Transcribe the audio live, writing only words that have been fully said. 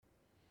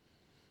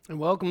And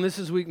welcome. This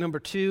is week number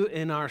 2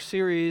 in our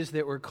series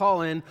that we're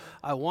calling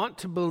I Want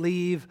to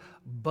Believe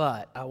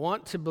But. I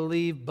Want to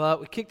Believe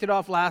But. We kicked it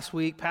off last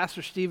week.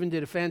 Pastor Stephen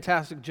did a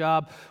fantastic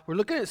job. We're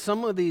looking at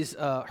some of these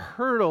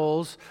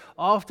hurdles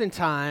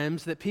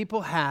oftentimes that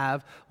people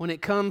have when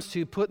it comes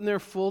to putting their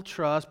full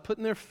trust,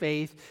 putting their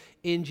faith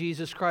in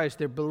Jesus Christ,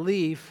 their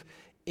belief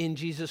in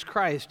Jesus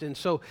Christ. And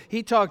so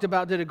he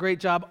did a great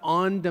job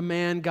on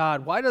demand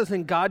God. Why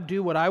doesn't God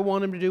do what I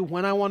want him to do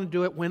when I want to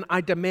do it, when I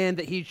demand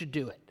that he should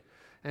do it?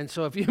 And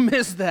so if you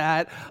missed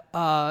that,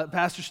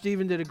 Pastor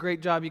Stephen did a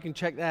great job. You can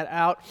check that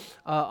out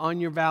on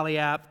your Valley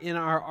app in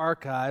our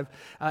archive.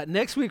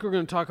 Next week we're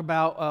going to talk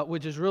about,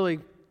 which is really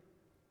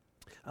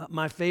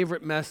my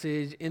favorite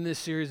message in this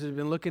series. We've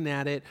been looking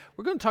at it.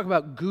 We're going to talk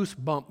about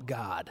goosebump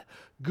God.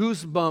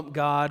 Goosebump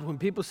God. When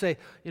people say,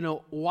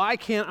 why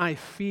can't I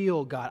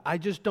feel God? I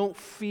just don't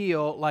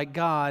feel like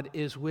God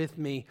is with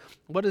me.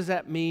 What does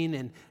that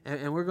mean?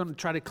 And we're going to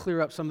try to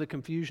clear up some of the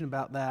confusion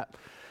about that.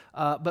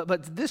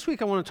 But this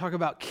week I want to talk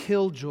about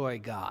killjoy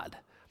God.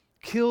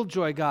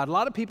 Killjoy God. A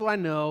lot of people I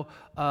know,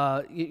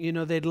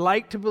 they'd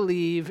like to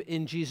believe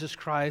in Jesus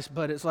Christ,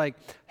 but it's like,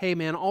 hey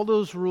man, all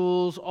those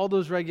rules, all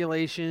those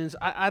regulations,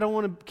 I don't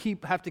want to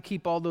have to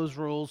keep all those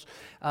rules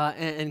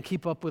and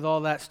keep up with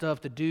all that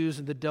stuff, the do's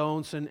and the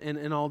don'ts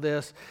and all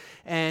this.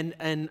 And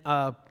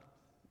the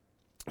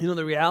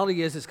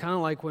reality is it's kind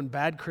of like when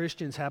bad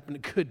Christians happen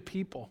to good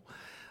people.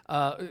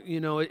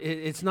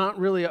 It's not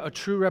really a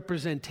true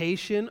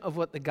representation of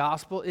what the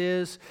gospel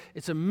is.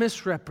 It's a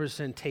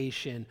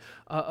misrepresentation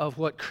of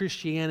what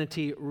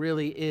Christianity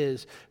really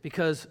is,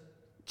 because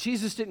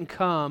Jesus didn't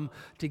come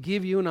to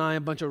give you and I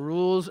a bunch of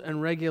rules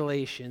and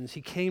regulations.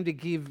 He came to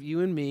give you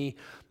and me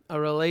a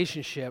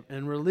relationship,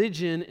 and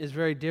religion is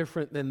very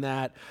different than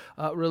that.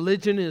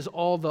 Religion is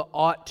all the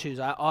ought tos.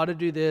 I ought to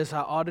do this,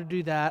 I ought to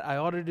do that, I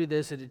ought to do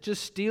this, and it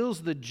just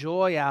steals the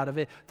joy out of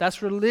it.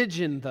 That's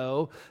religion,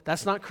 though.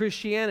 That's not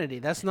Christianity.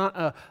 That's not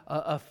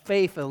a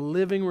faith, a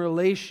living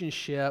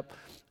relationship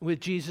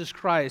with Jesus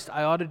Christ.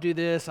 I ought to do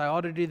this, I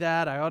ought to do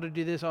that, I ought to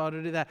do this, I ought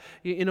to do that.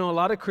 A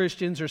lot of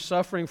Christians are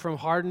suffering from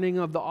hardening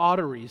of the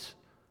arteries.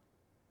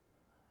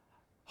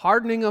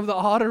 Hardening of the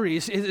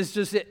arteries is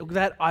just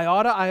that I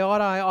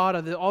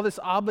oughta, all this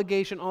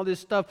obligation, all this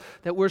stuff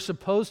that we're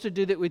supposed to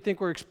do, that we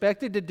think we're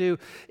expected to do.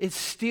 It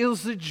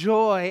steals the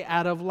joy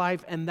out of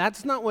life, and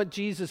that's not what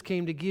Jesus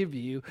came to give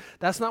you.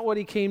 That's not what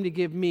he came to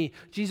give me.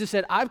 Jesus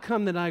said, I've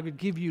come that I would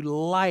give you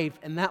life,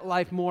 and that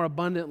life more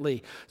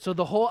abundantly. So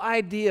the whole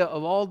idea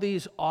of all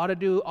these ought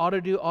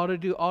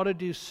to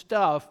do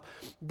stuff,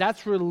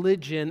 that's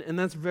religion, and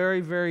that's very,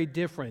 very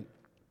different.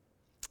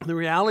 The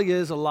reality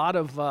is a lot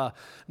of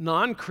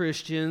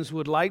non-Christians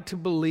would like to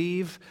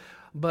believe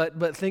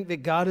but think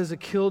that God is a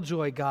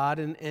killjoy God,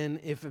 and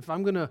if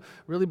I'm going to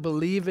really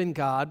believe in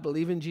God,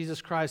 believe in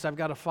Jesus Christ, I've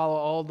got to follow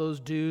all those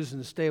do's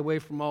and stay away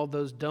from all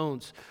those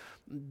don'ts.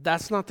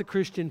 That's not the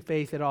Christian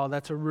faith at all.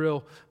 That's a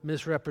real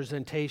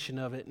misrepresentation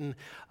of it. And,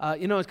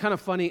 it's kind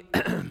of funny.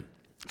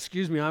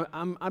 Excuse me,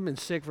 I've been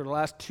sick for the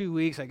last 2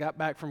 weeks. I got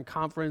back from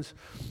conference.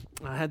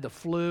 I had the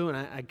flu, and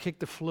I kicked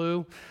the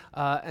flu,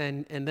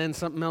 and then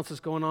something else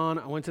is going on.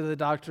 I went to the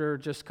doctor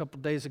just a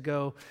couple days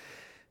ago,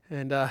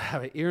 and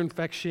have an ear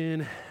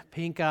infection,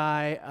 pink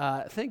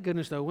eye. Thank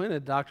goodness, though, I went to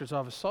the doctor's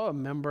office, saw a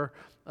member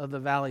of the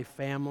Valley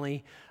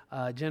family,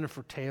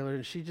 Jennifer Taylor,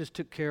 and she just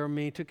took care of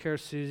me, took care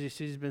of Susie.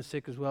 Susie's been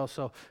sick as well,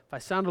 so if I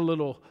sound a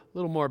little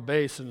more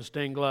bass in a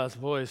stained glass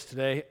voice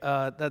today,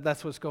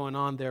 that's what's going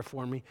on there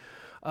for me.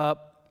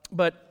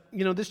 But,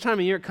 this time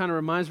of year, it kind of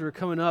reminds me, we're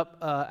coming up,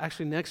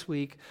 actually next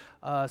week,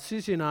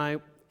 Susie and I,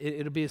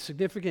 it'll be a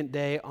significant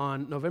day.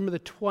 On November the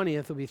 20th,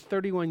 it'll be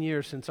 31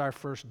 years since our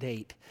first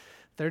date.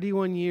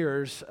 31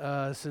 years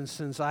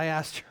since I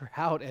asked her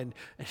out, and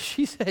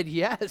she said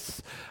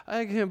yes.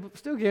 I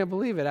still can't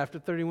believe it after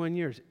 31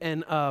 years.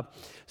 And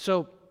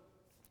so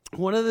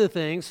one of the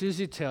things,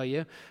 Susie tell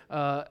you,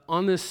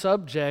 on this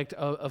subject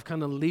of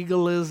kind of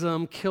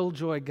legalism,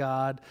 killjoy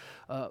God,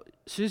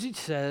 Susie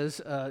tells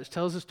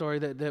a story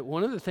that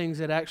one of the things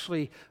that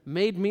actually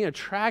made me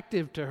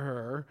attractive to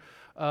her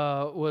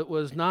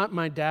was not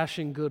my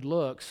dashing good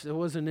looks. It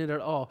wasn't it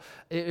at all.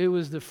 It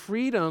was the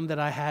freedom that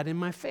I had in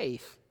my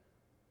faith,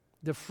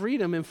 the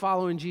freedom in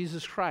following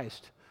Jesus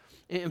Christ.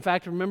 In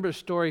fact, I remember a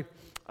story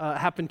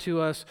happened to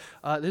us.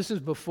 This is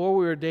before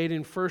we were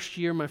dating, first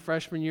year, my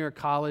freshman year of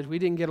college. We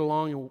didn't get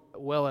along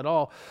well at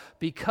all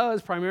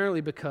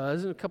primarily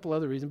because, and a couple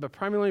other reasons, but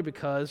primarily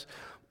because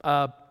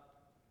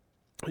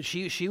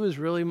she was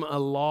really a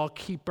law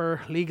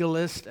keeper,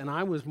 legalist, and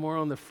I was more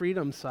on the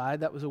freedom side.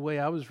 That was the way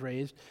I was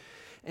raised.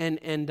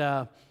 And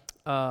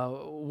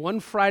one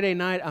Friday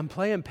night, I'm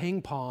playing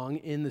ping pong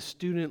in the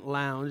student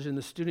lounge, in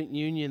the student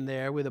union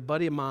there with a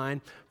buddy of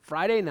mine.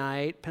 Friday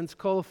night,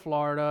 Pensacola,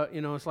 Florida,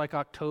 it's like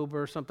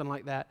October or something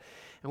like that.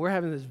 And we're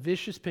having this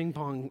vicious ping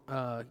pong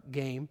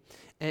game.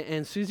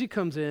 And Susie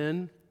comes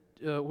in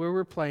where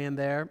we're playing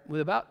there with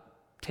about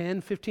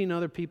 10, 15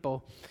 other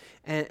people.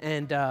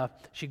 And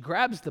she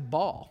grabs the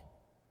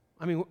ball.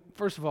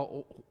 First of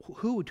all,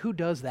 who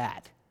does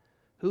that?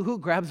 Who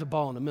grabs a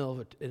ball in the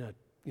middle of a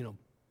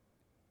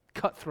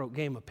cutthroat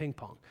game of ping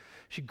pong.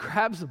 She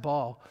grabs the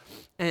ball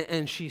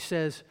and she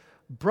says,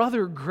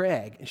 "Brother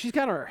Greg," and she's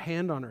got her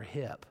hand on her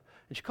hip.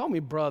 And she called me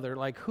brother,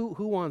 like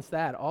who wants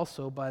that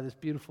also by this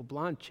beautiful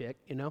blonde chick,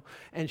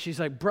 And she's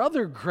like,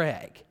 "Brother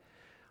Greg,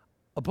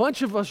 a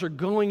bunch of us are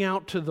going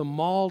out to the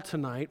mall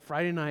tonight,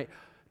 Friday night,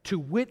 to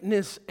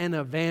witness and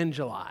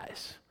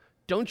evangelize.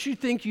 Don't you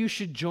think you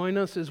should join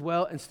us as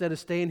well instead of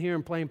staying here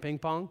and playing ping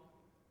pong?"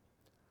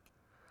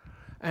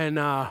 And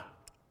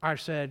I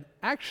said,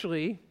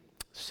 "Actually,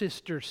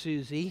 Sister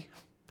Susie,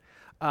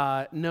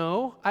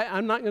 no,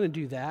 I'm not going to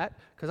do that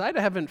because I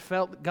haven't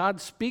felt God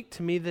speak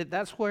to me that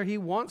that's where he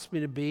wants me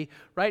to be.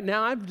 Right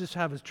now, I just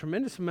have a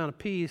tremendous amount of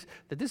peace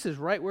that this is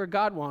right where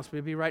God wants me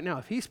to be right now.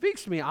 If he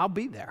speaks to me, I'll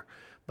be there.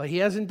 But he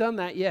hasn't done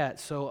that yet.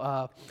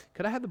 So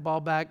could I have the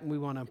ball back and we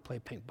want to play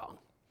ping pong?"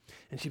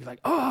 And she'd be like,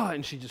 "Oh,"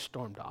 and she just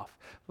stormed off.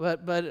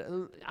 But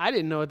I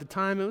didn't know at the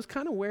time it was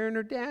kind of wearing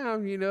her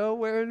down,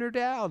 wearing her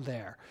down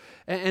there.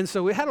 And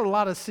so we had a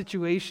lot of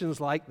situations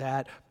like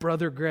that,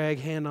 Brother Greg,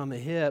 hand on the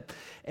hip.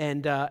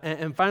 And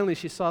finally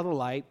she saw the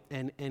light,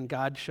 and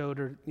God showed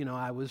her,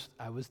 I was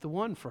the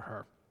one for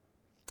her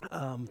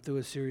through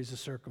a series of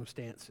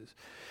circumstances.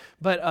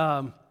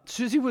 But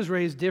Susie was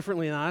raised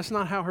differently. Now, that's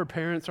not how her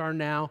parents are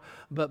now,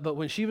 but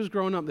when she was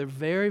growing up, they're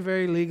very,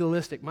 very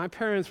legalistic. My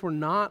parents were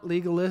not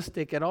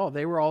legalistic at all.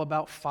 They were all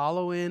about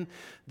following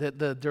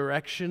the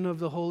direction of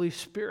the Holy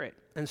Spirit.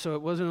 And so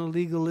it wasn't a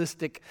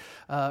legalistic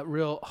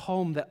real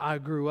home that I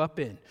grew up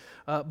in.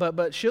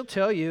 But she'll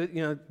tell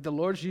you, the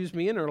Lord's used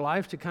me in her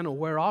life to kind of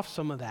wear off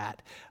some of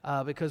that.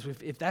 Because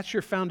if that's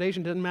your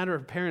foundation, doesn't matter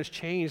if parents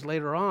change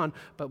later on,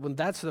 but when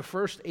that's the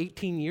first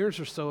 18 years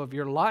or so of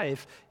your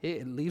life,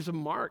 it leaves a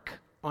mark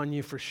on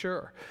you for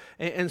sure.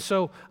 And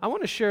so I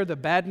want to share the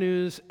bad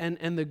news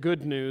and the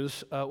good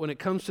news when it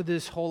comes to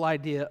this whole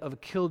idea of a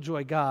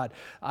killjoy God.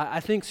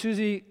 I think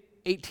Susie,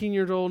 18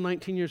 years old,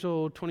 19 years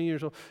old, 20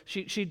 years old,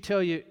 she'd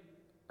tell you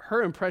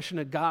her impression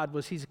of God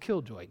was he's a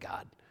killjoy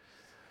God.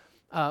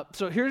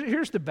 So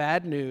here's the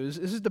bad news.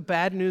 This is the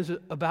bad news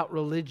about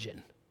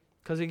religion.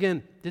 Because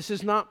again, this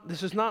is not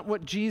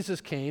what Jesus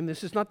came.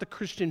 This is not the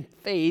Christian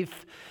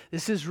faith.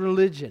 This is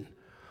religion.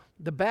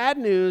 The bad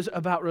news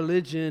about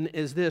religion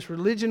is this: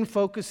 religion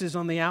focuses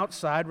on the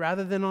outside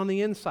rather than on the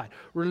inside.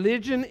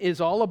 Religion is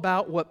all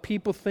about what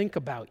people think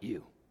about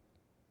you.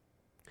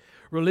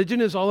 Religion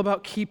is all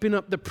about keeping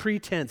up the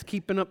pretense,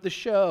 keeping up the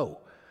show,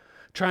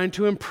 trying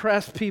to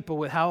impress people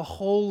with how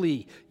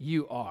holy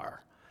you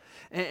are.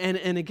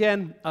 And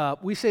again,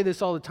 we say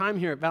this all the time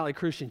here at Valley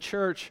Christian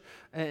Church,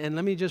 and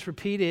let me just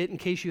repeat it in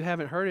case you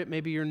haven't heard it.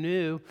 Maybe you're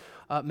new.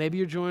 Maybe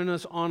you're joining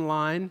us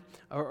online,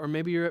 or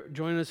maybe you're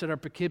joining us at our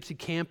Poughkeepsie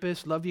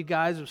campus. Love you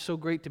guys. It was so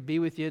great to be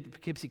with you at the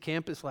Poughkeepsie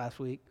campus last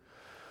week.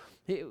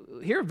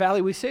 Here at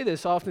Valley, we say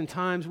this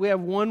oftentimes. We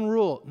have one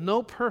rule: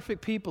 no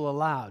perfect people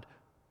allowed.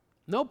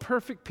 No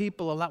perfect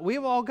people allowed.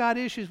 We've all got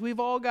issues. We've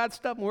all got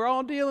stuff. And we're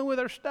all dealing with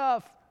our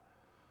stuff.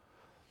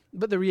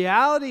 But the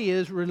reality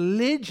is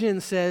religion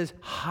says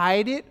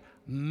hide it,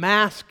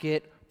 mask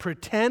it,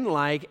 pretend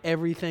like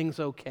everything's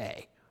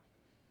okay.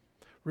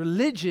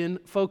 Religion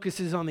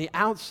focuses on the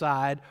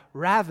outside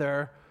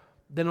rather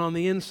than on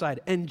the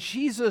inside. And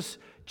Jesus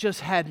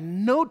just had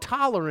no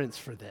tolerance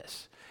for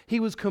this.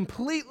 He was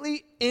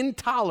completely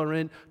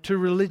intolerant to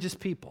religious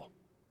people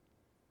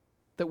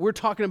that we're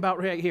talking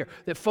about right here,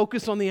 that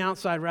focus on the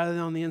outside rather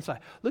than on the inside.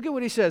 Look at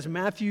what he says,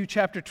 Matthew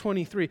chapter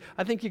 23.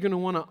 I think you're going to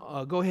want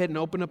to go ahead and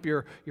open up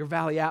your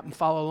Valley app and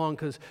follow along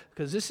because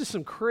this is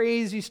some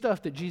crazy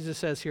stuff that Jesus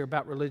says here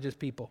about religious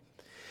people.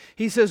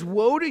 He says,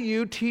 "Woe to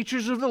you,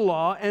 teachers of the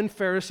law and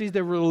Pharisees,"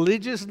 the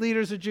religious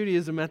leaders of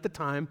Judaism at the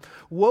time.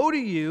 "Woe to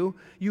you,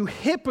 you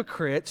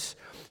hypocrites!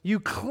 You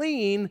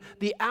clean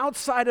the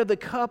outside of the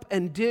cup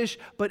and dish,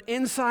 but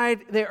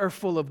inside they are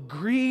full of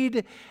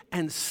greed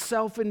and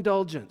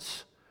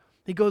self-indulgence."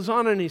 He goes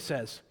on and he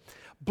says,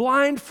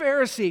 "Blind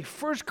Pharisee,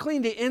 first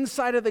clean the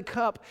inside of the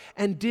cup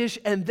and dish,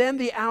 and then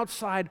the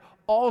outside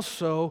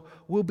also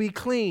will be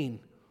clean."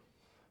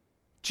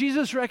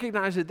 Jesus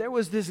recognized that there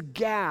was this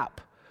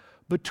gap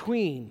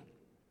between.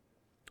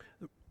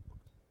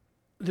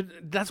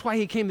 That's why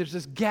he came. There's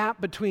this gap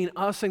between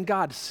us and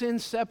God. Sin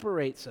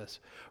separates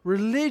us.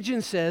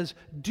 Religion says,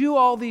 do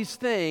all these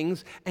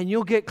things and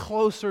you'll get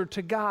closer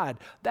to God.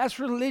 That's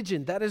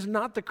religion. That is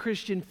not the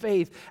Christian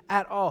faith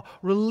at all.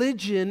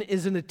 Religion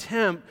is an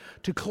attempt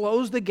to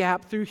close the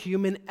gap through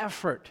human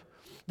effort.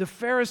 The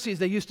Pharisees,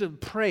 they used to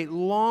pray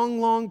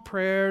long, long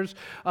prayers.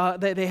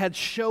 They had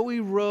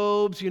showy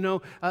robes,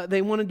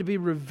 They wanted to be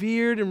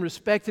revered and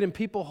respected, and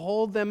people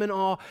hold them in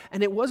awe.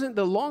 And it wasn't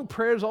the long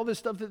prayers, all this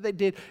stuff that they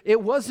did. It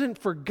wasn't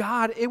for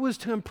God. It was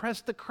to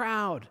impress the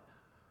crowd.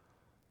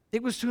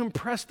 It was to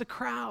impress the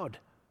crowd.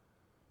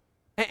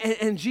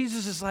 And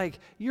Jesus is like,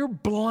 you're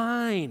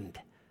blind.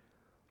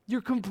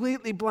 You're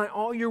completely blind.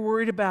 All you're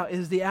worried about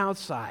is the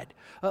outside.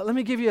 Let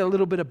me give you a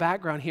little bit of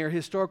background here,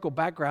 historical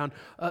background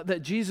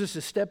that Jesus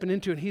is stepping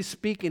into and he's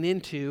speaking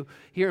into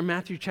here in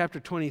Matthew chapter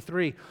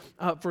 23.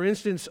 For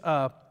instance,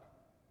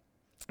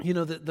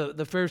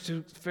 the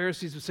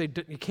Pharisees would say,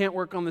 you can't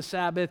work on the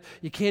Sabbath,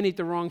 you can't eat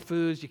the wrong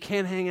foods, you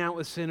can't hang out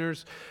with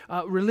sinners.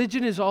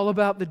 Religion is all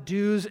about the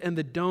do's and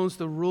the don'ts,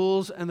 the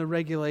rules and the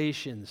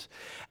regulations.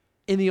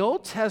 In the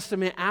Old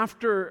Testament,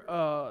 after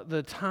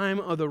the time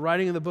of the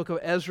writing of the book of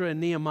Ezra and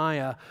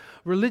Nehemiah,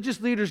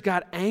 religious leaders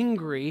got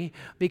angry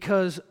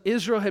because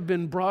Israel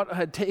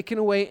had taken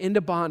away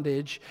into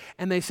bondage,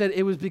 and they said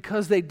it was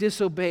because they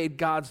disobeyed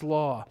God's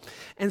law.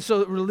 And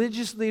so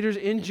religious leaders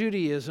in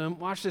Judaism,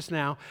 watch this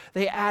now,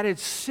 they added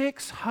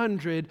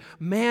 600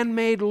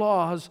 man-made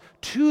laws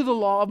to the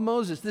law of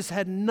Moses. This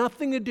had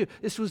nothing to do,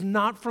 this was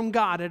not from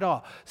God at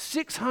all.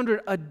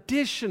 600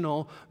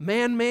 additional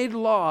man-made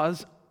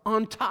laws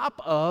on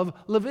top of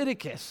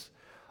Leviticus,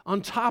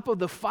 on top of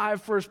the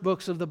 5 first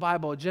books of the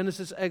Bible,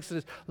 Genesis,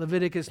 Exodus,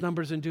 Leviticus,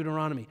 Numbers, and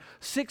Deuteronomy.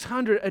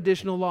 600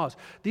 additional laws.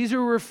 These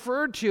are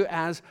referred to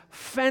as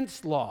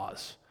fence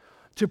laws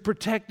to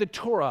protect the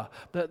Torah,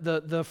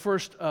 the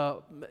first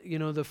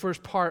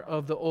part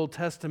of the Old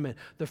Testament,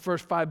 the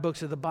first 5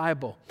 books of the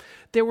Bible.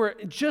 There were,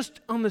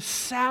 just on the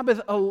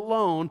Sabbath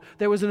alone,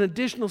 there was an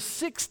additional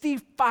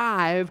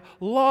 65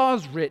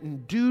 laws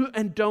written, do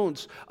and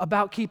don'ts,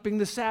 about keeping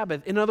the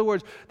Sabbath. In other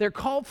words, they're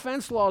called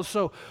fence laws,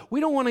 so we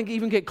don't want to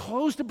even get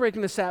close to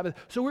breaking the Sabbath,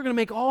 so we're going to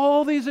make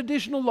all these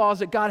additional laws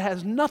that God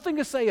has nothing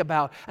to say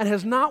about and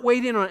has not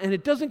weighed in on, and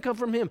it doesn't come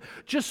from Him,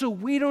 just so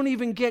we don't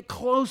even get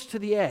close to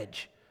the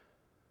edge.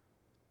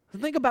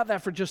 Think about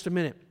that for just a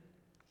minute.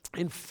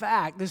 In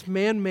fact, these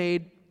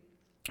man-made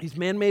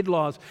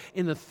laws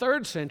in the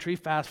 3rd century,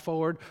 fast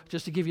forward,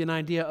 just to give you an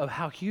idea of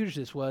how huge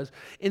this was,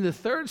 in the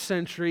 3rd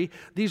century,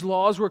 these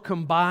laws were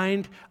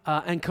combined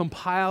and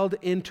compiled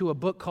into a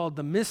book called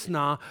the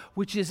Mishnah,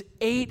 which is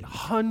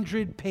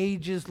 800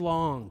 pages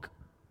long.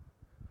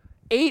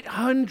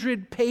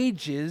 800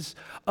 pages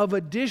of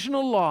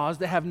additional laws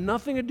that have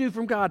nothing to do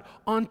from God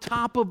on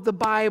top of the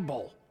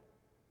Bible.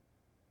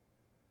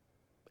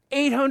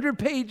 800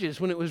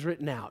 pages when it was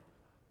written out.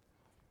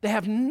 They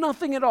have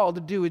nothing at all to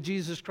do with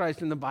Jesus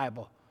Christ in the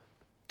Bible.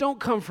 Don't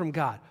come from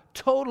God.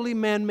 Totally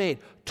man-made,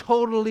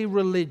 totally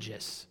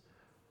religious.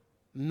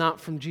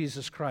 Not from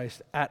Jesus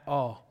Christ at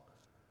all.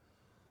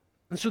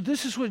 And so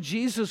this is what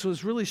Jesus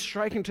was really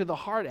striking to the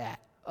heart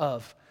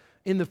of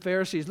in the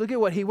Pharisees. Look at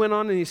what he went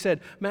on and he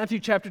said, Matthew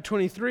chapter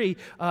 23,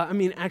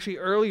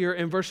 earlier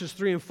in verses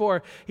 3 and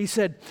 4, he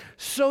said,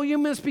 so you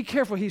must be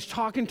careful. He's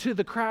talking to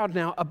the crowd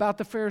now about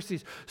the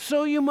Pharisees.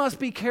 So you must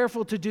be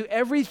careful to do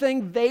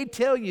everything they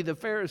tell you, the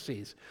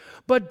Pharisees.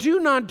 But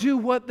do not do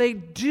what they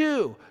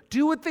do.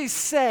 Do what they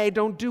say,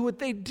 don't do what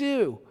they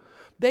do.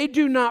 They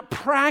do not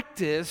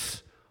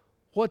practice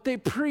what they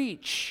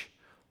preach.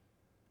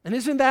 And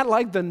isn't that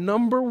like the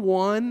number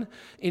one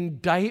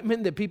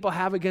indictment that people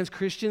have against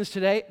Christians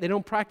today? They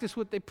don't practice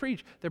what they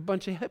preach. They're a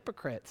bunch of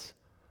hypocrites.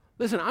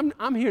 Listen,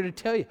 I'm here to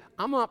tell you,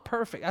 I'm not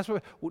perfect. That's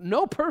why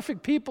no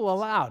perfect people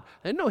allowed.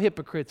 There's no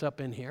hypocrites up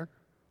in here.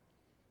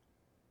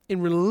 In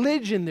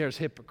religion, there's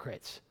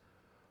hypocrites.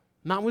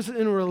 Not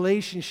within a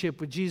relationship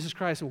with Jesus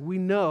Christ. And we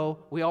know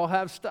we all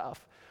have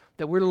stuff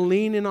that we're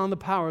leaning on the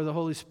power of the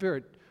Holy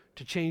Spirit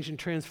to change and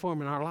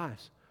transform in our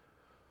lives.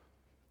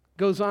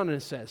 Goes on and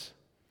it says,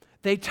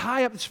 they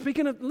tie up,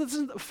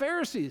 listen to the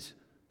Pharisees.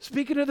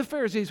 Speaking of the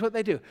Pharisees, what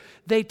they do,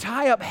 they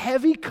tie up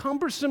heavy,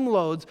 cumbersome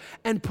loads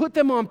and put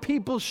them on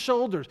people's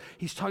shoulders.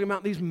 He's talking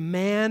about these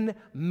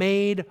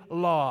man-made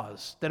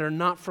laws that are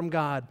not from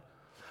God.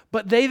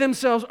 But they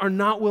themselves are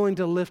not willing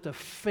to lift a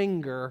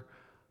finger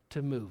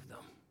to move them.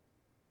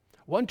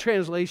 One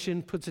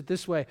translation puts it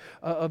this way,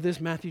 of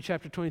this Matthew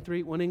chapter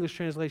 23, one English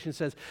translation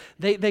says,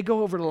 they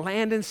go over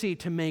land and sea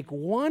to make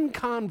one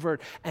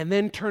convert and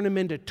then turn him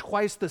into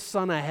twice the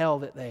son of hell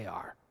that they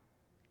are.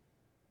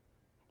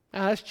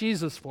 Now, that's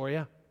Jesus for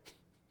you.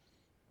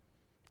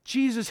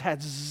 Jesus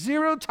had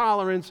zero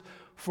tolerance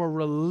for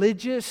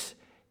religious,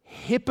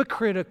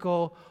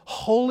 hypocritical,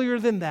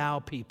 holier-than-thou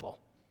people.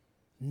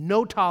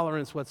 No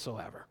tolerance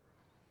whatsoever.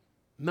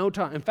 No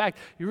time. In fact,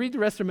 you read the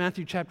rest of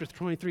Matthew chapter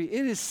 23,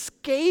 it is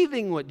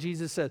scathing what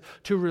Jesus says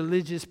to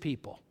religious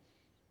people.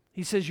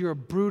 He says, you're a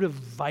brood of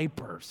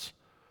vipers.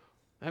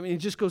 I mean, it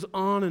just goes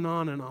on and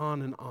on and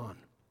on and on.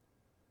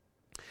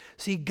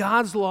 See,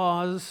 God's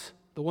laws,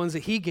 the ones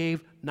that He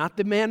gave, not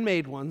the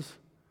man-made ones,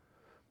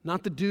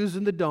 not the do's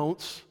and the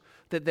don'ts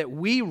that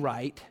we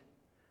write,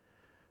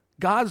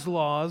 God's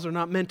laws are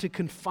not meant to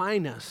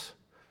confine us,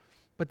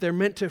 but they're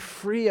meant to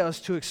free us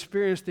to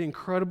experience the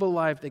incredible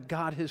life that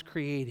God has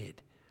created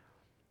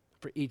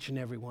for each and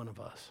every one of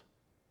us.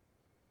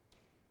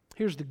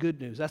 Here's the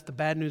good news. That's the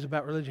bad news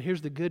about religion.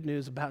 Here's the good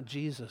news about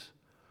Jesus.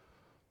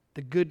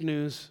 The good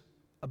news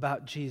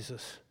about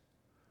Jesus.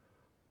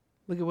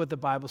 Look at what the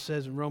Bible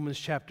says in Romans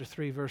chapter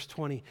 3, verse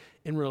 20,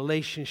 in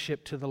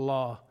relationship to the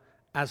law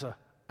as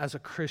a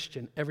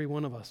Christian, every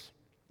one of us.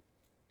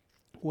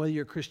 Whether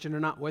you're a Christian or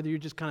not, whether you're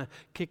just kind of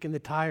kicking the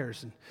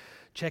tires and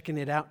checking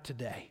it out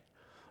today.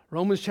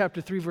 Romans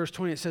chapter 3, verse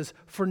 20, it says,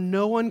 for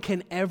no one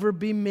can ever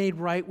be made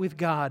right with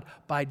God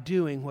by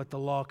doing what the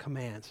law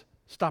commands.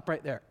 Stop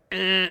right there.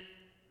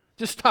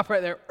 Just stop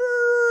right there.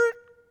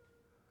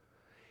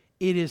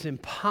 It is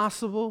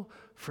impossible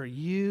for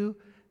you,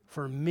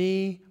 for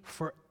me,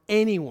 for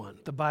anyone,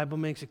 the Bible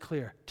makes it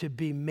clear, to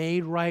be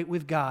made right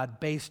with God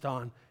based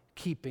on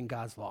keeping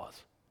God's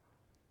laws.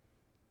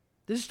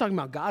 This is talking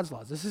about God's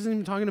laws. This isn't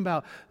even talking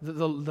about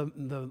the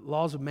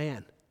laws of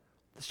man.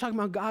 This is talking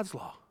about God's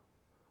law.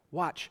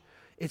 Watch.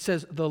 It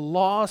says the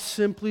law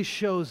simply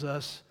shows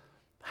us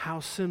how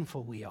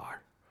sinful we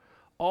are.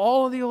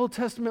 All of the Old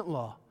Testament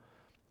law,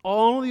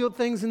 all of the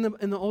things in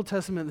the Old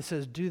Testament that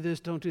says do this,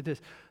 don't do this,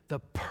 the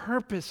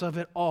purpose of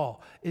it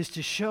all is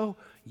to show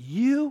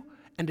you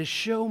and to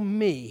show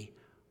me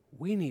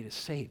we need a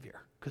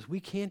Savior because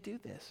we can't do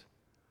this.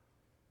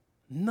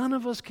 None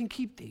of us can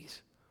keep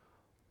these.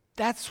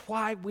 That's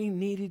why we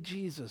needed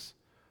Jesus.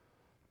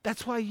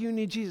 That's why you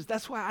need Jesus.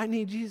 That's why I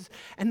need Jesus.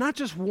 And not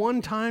just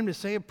one time to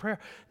say a prayer.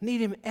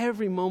 Need him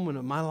every moment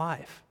of my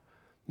life.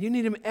 You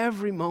need him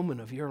every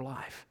moment of your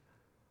life.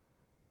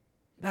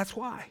 That's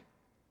why.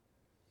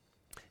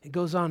 It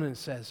goes on and it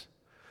says,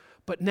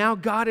 but now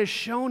God has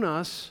shown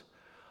us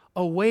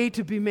a way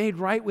to be made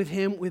right with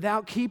him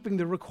without keeping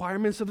the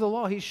requirements of the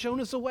law. He's shown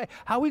us a way.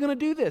 How are we going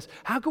to do this?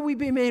 How can we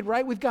be made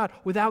right with God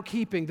without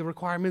keeping the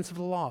requirements of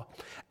the law?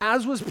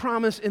 As was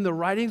promised in the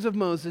writings of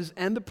Moses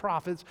and the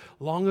prophets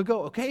long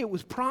ago. Okay, it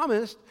was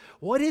promised.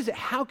 What is it?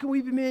 How can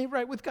we be made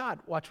right with God?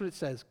 Watch what it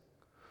says.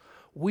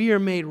 We are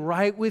made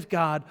right with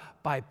God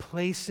by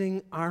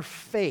placing our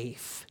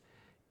faith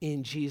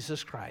in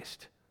Jesus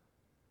Christ.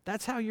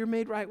 That's how you're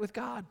made right with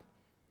God.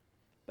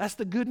 That's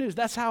the good news.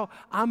 That's how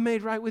I'm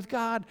made right with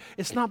God.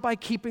 It's not by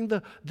keeping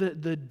the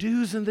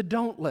do's and the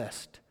don't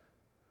list.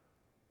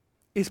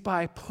 It's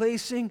by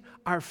placing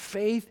our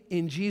faith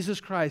in Jesus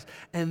Christ.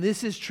 And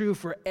this is true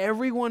for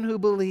everyone who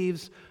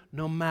believes,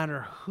 no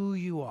matter who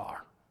you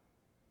are.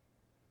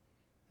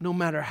 No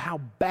matter how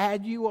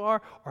bad you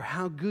are or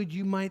how good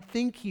you might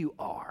think you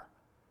are.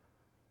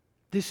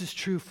 This is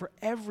true for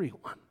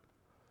everyone.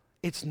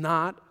 It's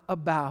not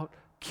about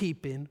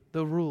keeping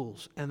the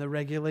rules and the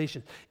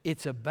regulations.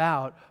 It's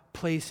about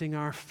placing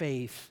our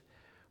faith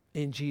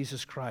in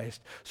Jesus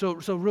Christ. So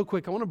real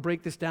quick, I want to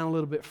break this down a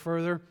little bit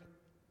further.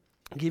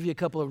 Give you a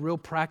couple of real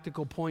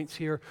practical points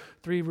here,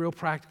 3 real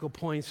practical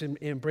points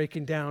in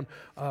breaking down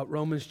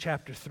Romans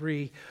chapter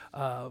 3,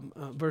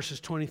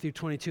 verses 20 through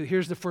 22.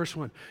 Here's the first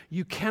one.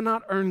 You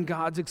cannot earn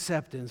God's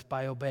acceptance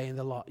by obeying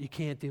the law. You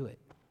can't do it.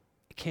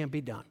 It can't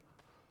be done.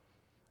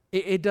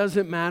 It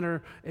doesn't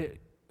matter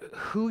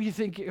who you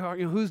think you are,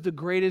 who's the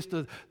greatest,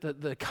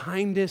 the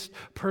kindest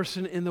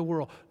person in the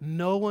world.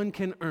 No one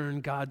can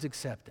earn God's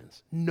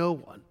acceptance. No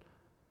one.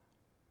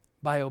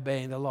 By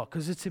obeying the law.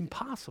 Because it's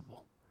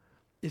impossible.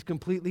 It's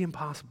completely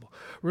impossible.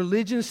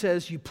 Religion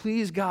says you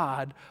please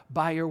God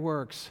by your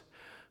works.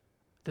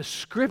 The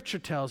Scripture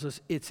tells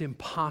us it's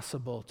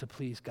impossible to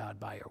please God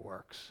by your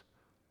works.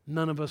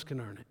 None of us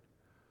can earn it.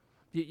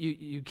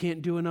 You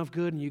can't do enough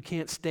good and you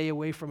can't stay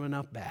away from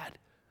enough bad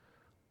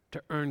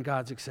to earn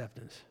God's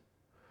acceptance.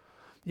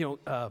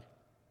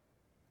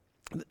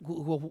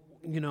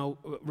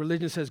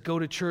 Religion says go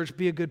to church,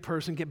 be a good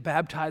person, get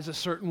baptized a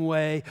certain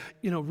way,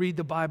 read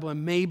the Bible,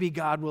 and maybe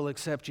God will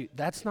accept you.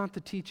 That's not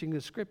the teaching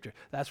of Scripture.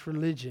 That's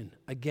religion,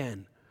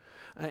 again.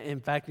 In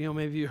fact,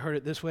 maybe you heard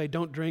it this way: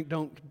 don't drink,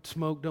 don't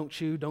smoke, don't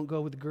chew, don't go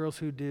with the girls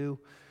who do.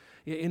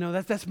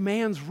 That's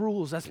man's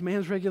rules, that's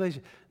man's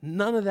regulation.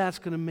 None of that's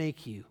going to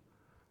make you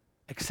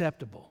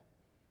acceptable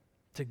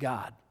to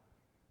God.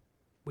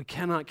 We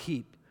cannot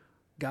keep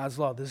God's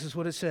law. This is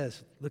what it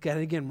says. Look at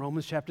it again,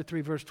 Romans chapter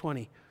 3, verse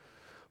 20.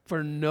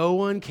 For no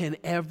one can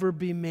ever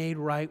be made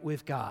right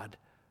with God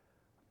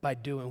by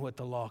doing what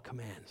the law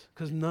commands,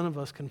 because none of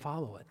us can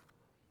follow it.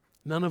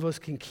 None of us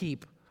can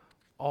keep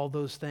all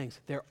those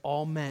things. They're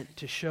all meant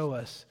to show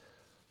us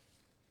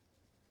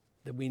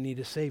that we need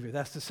a Savior.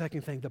 That's the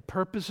second thing. The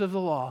purpose of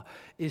the law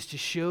is to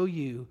show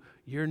you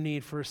your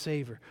need for a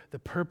Savior. The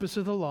purpose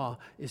of the law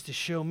is to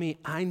show me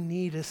I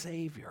need a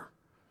Savior.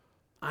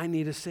 I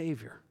need a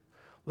Savior.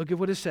 Look at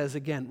what it says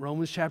again,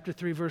 Romans chapter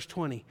 3, verse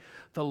 20.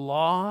 The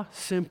law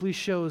simply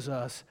shows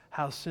us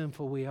how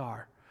sinful we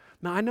are.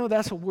 Now, I know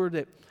that's a word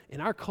that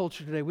in our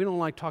culture today, we don't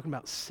like talking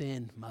about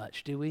sin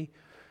much, do we?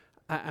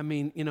 I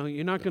mean,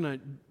 you're not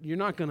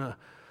gonna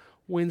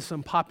win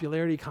some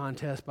popularity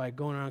contest by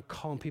going around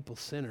calling people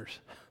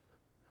sinners.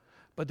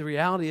 But the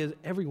reality is,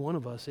 every one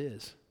of us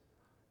is.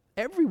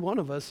 Every one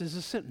of us is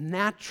a sin,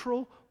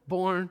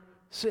 natural-born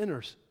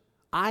sinners.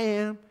 I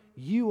am,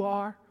 you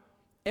are,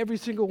 every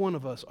single one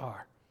of us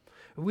are.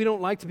 We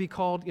don't like to be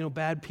called,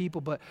 bad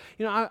people, but,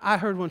 I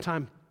heard one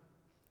time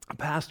a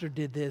pastor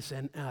did this,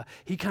 and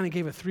he kind of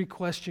gave a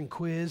 3-question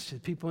quiz to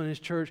people in his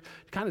church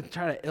to kind of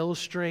try to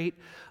illustrate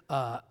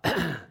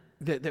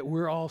that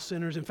we're all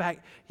sinners. In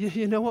fact,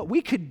 you know what?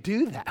 We could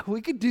do that. We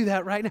could do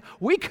that right now.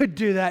 We could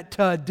do that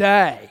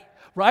today,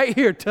 right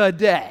here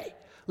today.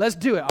 Let's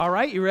do it, all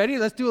right? You ready?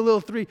 Let's do a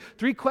little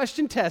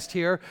 3-question test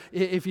here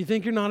if you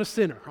think you're not a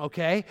sinner,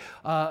 okay?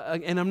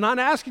 And I'm not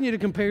asking you to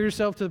compare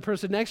yourself to the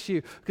person next to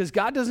you, because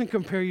God doesn't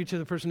compare you to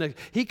the person next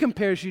to you. He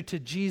compares you to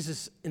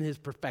Jesus in his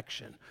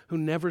perfection, who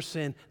never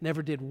sinned,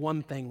 never did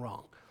one thing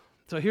wrong.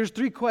 So here's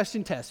 3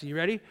 question tests. Are you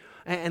ready?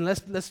 And let's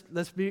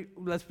be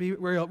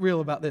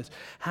real about this.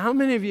 How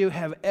many of you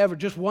have ever,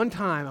 just one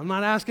time, I'm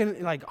not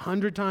asking like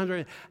 100 times or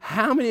anything,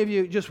 how many of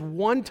you just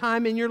one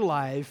time in your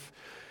life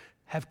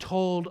have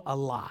told a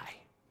lie?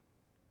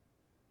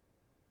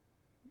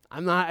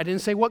 I didn't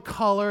say what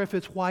color, if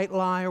it's white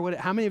lie or what.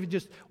 How many of you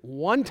just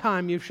one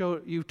time you've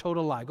told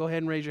a lie? Go ahead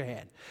and raise your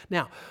hand.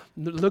 Now,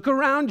 look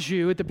around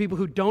you at the people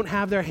who don't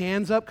have their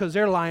hands up because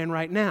they're lying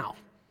right now.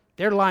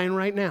 They're lying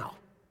right now.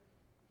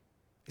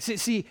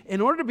 See,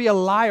 in order to be a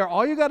liar,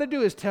 all you got to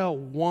do is tell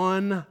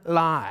one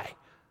lie.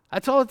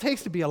 That's all it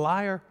takes to be a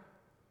liar.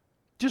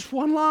 Just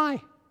one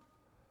lie.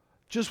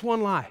 Just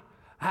one lie.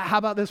 How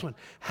about this one?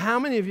 How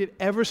many of you have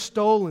ever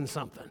stolen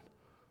something?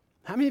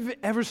 How many of you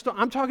ever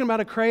stolen? I'm talking about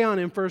a crayon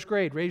in first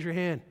grade. Raise your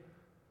hand.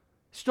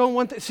 Stolen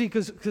one thing. See,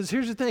 because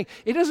here's the thing.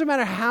 It doesn't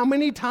matter how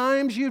many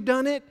times you've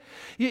done it.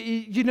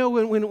 You know,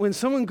 when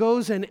someone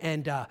goes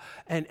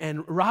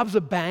and robs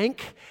a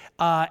bank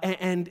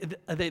and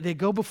they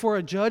go before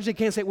a judge, they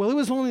can't say, well, it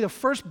was only the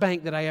first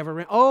bank that I ever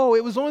ran. Oh,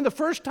 it was only the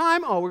first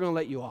time? Oh, we're going to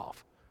let you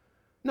off.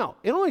 No,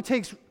 it only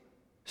takes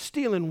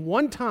stealing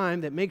one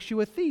time that makes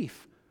you a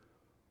thief.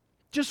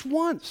 Just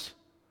once.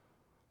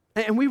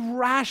 And we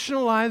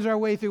rationalize our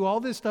way through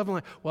all this stuff. And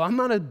like, well, I'm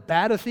not as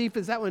bad a thief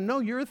as that one. No,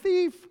 you're a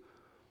thief.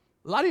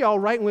 A lot of y'all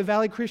writing with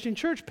Valley Christian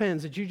Church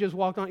pens that you just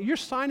walked on. You're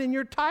signing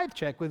your tithe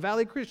check with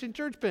Valley Christian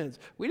Church pens.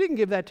 We didn't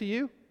give that to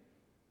you.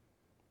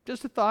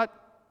 Just a thought.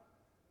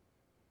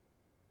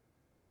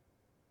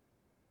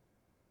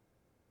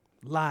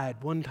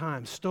 Lied one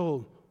time,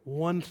 stole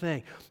one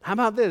thing. How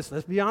about this?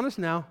 Let's be honest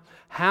now.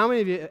 How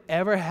many of you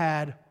ever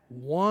had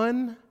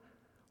one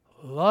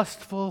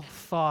lustful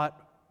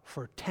thought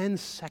for 10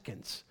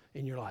 seconds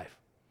in your life?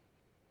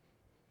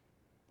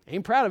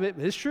 Ain't proud of it,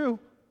 but it's true.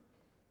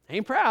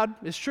 Ain't proud,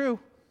 it's true.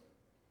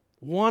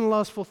 One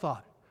lustful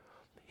thought.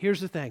 Here's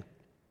the thing.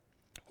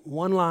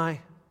 One lie,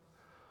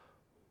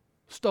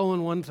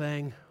 stolen one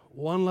thing,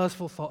 one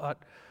lustful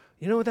thought.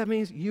 You know what that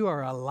means? You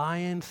are a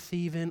lying,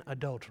 thieving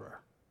adulterer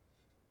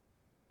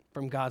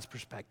from God's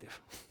perspective.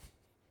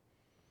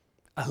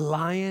 A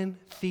lying,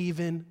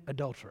 thieving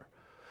adulterer.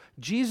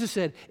 Jesus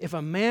said, if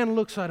a man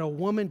looks at a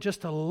woman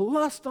just to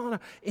lust on her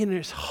in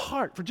his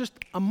heart for just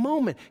a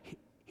moment,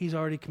 he's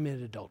already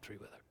committed adultery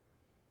with her.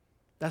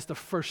 That's the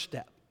first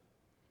step.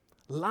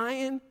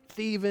 Lying,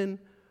 thieving,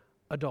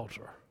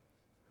 adulterer.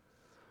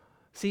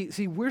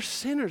 See, we're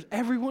sinners.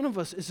 Every one of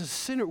us is a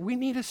sinner. We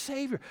need a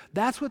Savior.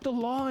 That's what the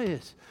law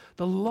is.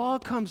 The law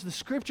comes, the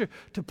Scripture,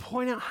 to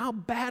point out how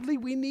badly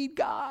we need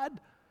God.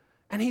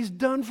 And He's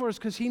done for us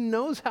because He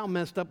knows how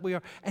messed up we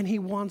are, and He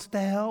wants to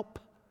help.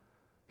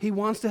 He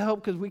wants to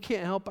help because we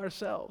can't help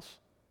ourselves.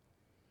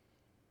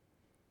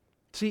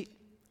 See,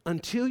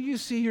 until you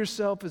see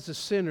yourself as a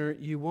sinner,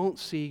 you won't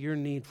see your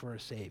need for a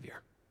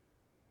Savior.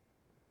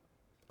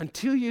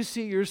 Until you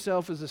see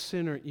yourself as a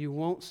sinner, you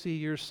won't see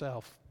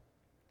yourself.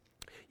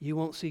 You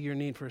won't see your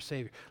need for a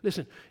Savior.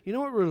 Listen, you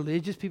know what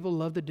religious people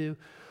love to do?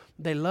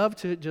 They love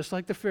to, just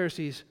like the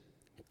Pharisees,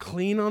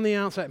 clean on the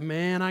outside.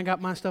 Man, I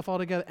got my stuff all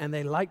together. And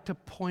they like to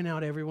point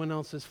out everyone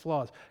else's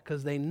flaws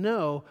because they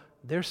know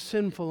they're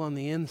sinful on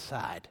the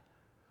inside.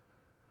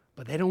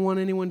 But they don't want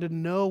anyone to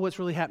know what's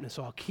really happening.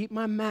 So I'll keep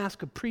my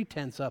mask of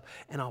pretense up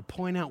and I'll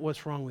point out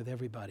what's wrong with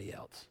everybody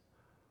else.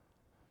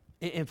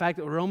 In fact,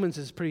 Romans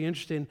is pretty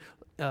interesting.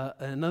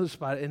 Another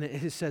spot, and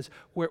it says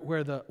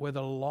where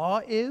the law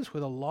is,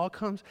 where the law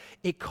comes,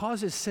 it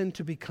causes sin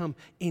to become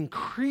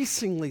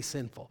increasingly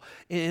sinful.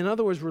 In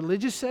other words,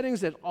 religious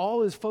settings that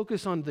all is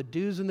focused on the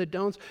do's and the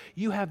don'ts,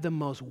 you have the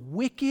most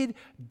wicked,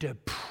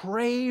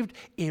 depraved,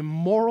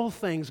 immoral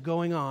things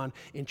going on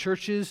in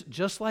churches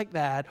just like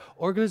that,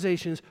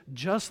 organizations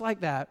just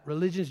like that,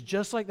 religions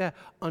just like that,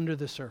 under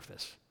the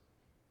surface.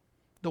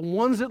 The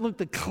ones that look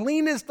the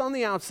cleanest on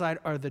the outside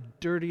are the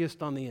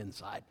dirtiest on the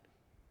inside.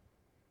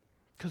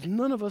 Because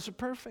none of us are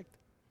perfect.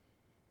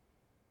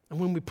 And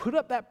when we put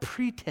up that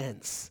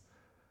pretense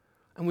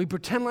and we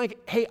pretend like,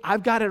 hey,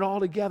 I've got it all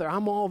together,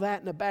 I'm all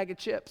that in a bag of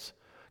chips,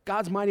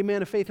 God's mighty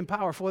man of faith and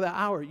power for that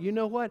hour, you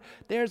know what?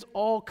 There's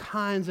all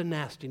kinds of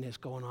nastiness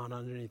going on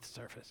underneath the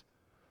surface.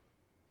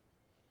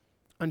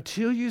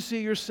 Until you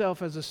see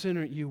yourself as a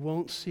sinner, you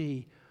won't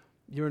see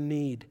your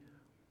need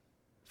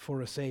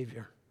for a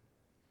Savior.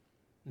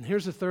 And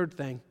here's the third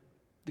thing.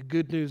 The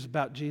good news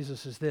about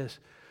Jesus is this.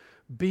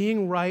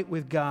 Being right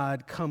with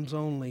God comes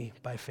only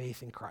by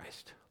faith in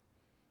Christ.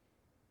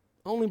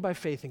 Only by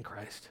faith in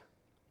Christ.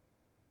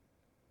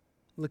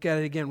 Look at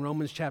it again,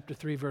 Romans chapter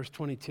 3, verse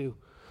 22.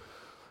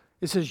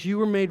 It says, we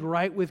were made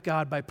right with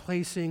God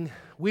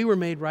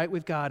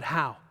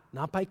how?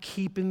 Not by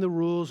keeping the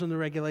rules and the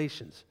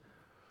regulations.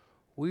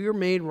 We are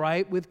made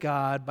right with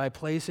God by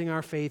placing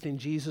our faith in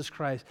Jesus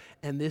Christ,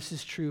 and this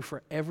is true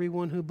for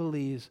everyone who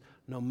believes,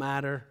 no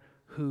matter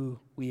who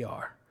we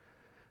are.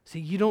 See,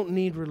 you don't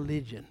need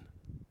religion.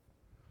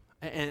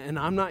 And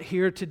I'm not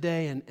here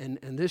today,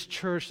 and this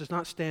church does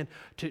not stand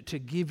to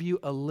give you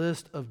a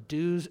list of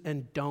do's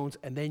and don'ts,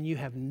 and then you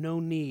have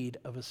no need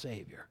of a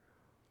Savior.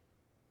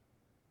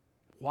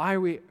 Why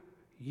are we?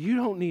 You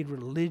don't need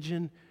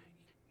religion.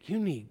 You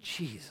need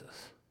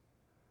Jesus.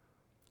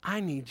 I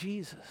need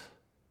Jesus.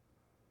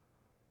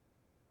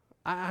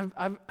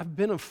 I've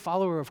been a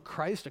follower of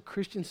Christ, a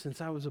Christian,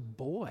 since I was a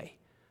boy.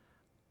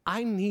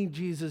 I need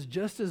Jesus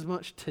just as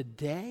much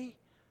today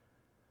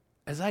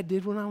as I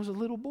did when I was a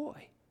little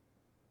boy.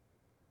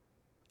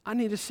 I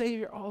need a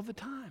Savior all the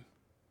time.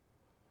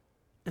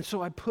 And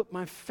so I put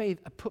my faith,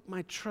 I put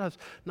my trust,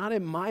 not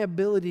in my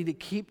ability to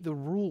keep the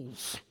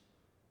rules,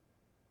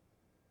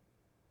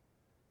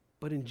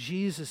 but in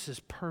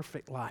Jesus'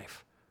 perfect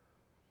life,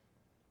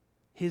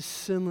 his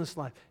sinless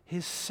life,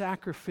 his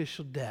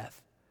sacrificial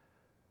death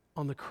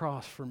on the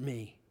cross for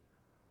me,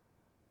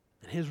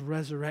 and his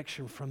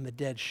resurrection from the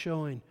dead,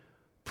 showing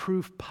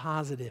proof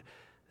positive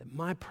that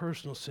my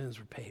personal sins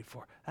were paid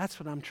for. That's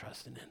what I'm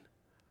trusting in.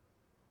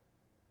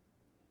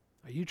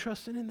 Are you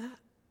trusting in that?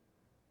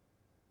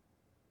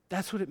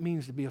 That's what it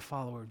means to be a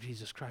follower of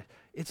Jesus Christ.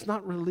 It's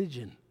not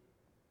religion.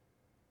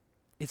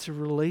 It's a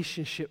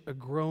relationship, a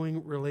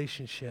growing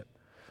relationship.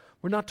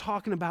 We're not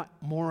talking about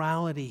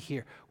morality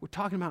here. We're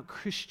talking about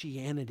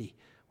Christianity,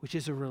 which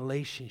is a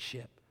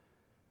relationship.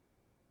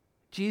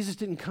 Jesus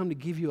didn't come to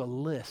give you a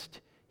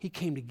list. He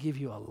came to give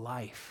you a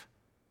life.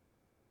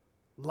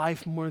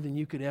 Life more than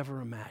you could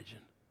ever imagine.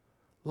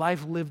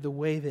 Life lived the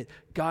way that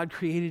God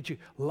created you.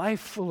 Life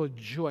full of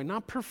joy,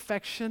 not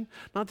perfection,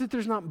 not that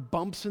there's not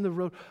bumps in the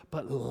road,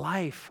 but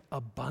life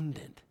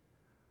abundant,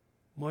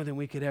 more than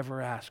we could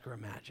ever ask or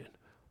imagine.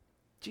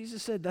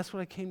 Jesus said, that's what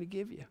I came to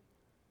give you.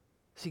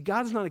 See,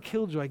 God's not a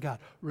killjoy God.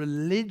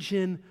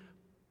 Religion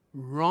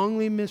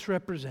wrongly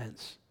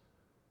represents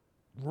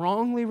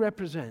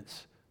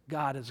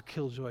God as a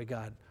killjoy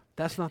God.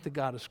 That's not the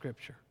God of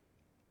Scripture.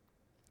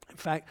 In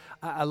fact,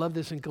 I love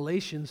this in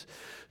Galatians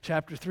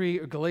chapter 3.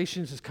 Or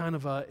Galatians is kind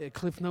of a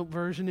Cliff Note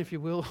version, if you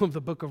will, of the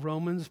book of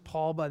Romans.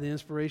 Paul, by the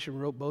inspiration,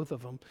 wrote both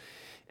of them.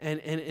 And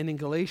in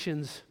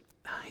Galatians,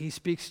 he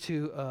speaks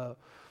to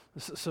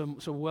some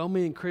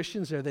well-meaning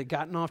Christians there. They'd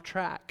gotten off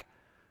track.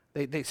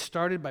 They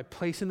started by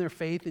placing their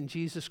faith in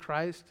Jesus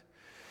Christ.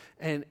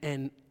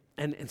 And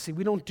see,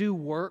 we don't do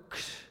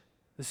works.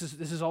 This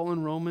is all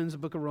in Romans, the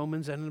book of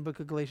Romans, and in the book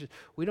of Galatians.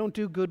 We don't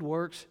do good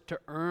works to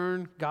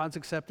earn God's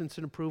acceptance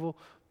and approval.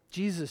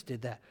 Jesus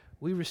did that.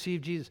 We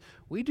received Jesus.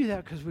 We do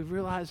that because we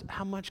realize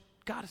how much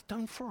God has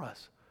done for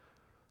us.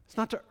 It's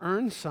not to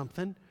earn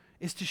something.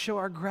 It's to show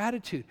our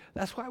gratitude.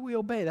 That's why we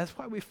obey. That's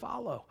why we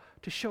follow,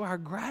 to show our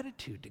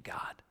gratitude to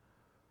God.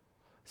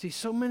 See,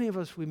 so many of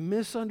us, we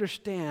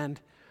misunderstand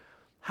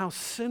how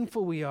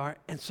sinful we are,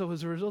 and so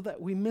as a result of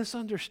that, we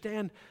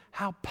misunderstand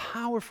how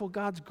powerful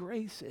God's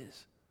grace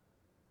is.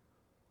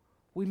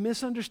 We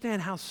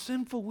misunderstand how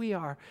sinful we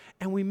are,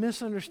 and we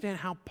misunderstand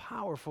how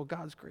powerful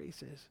God's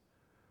grace is.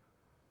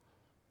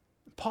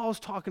 Paul's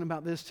talking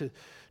about this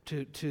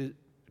to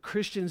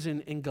Christians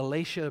in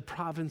Galatia, the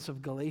province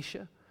of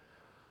Galatia.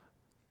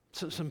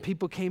 So some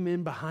people came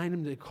in behind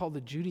him, they called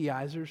the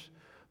Judaizers,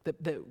 that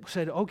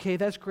said, okay,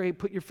 that's great,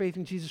 put your faith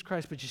in Jesus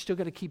Christ, but you still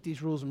got to keep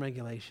these rules and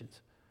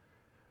regulations.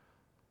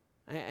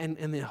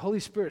 And the Holy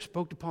Spirit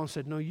spoke to Paul and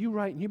said, no, you're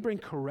right, and you bring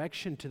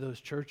correction to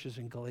those churches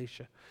in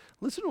Galatia.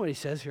 Listen to what he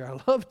says here. I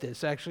love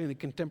this, actually, in the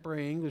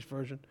contemporary English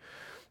version.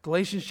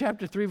 Galatians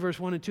chapter 3, verse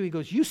 1 and 2, he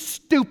goes, you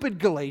stupid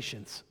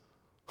Galatians.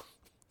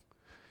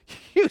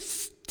 You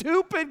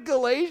stupid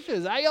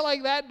Galatians. How you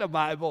like that in the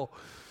Bible?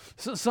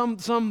 So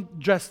some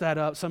dress that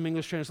up. Some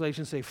English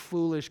translations say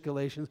foolish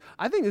Galatians.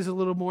 I think this is a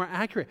little more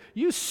accurate.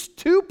 You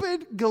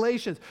stupid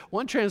Galatians.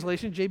 One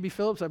translation, J.B.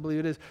 Phillips, I believe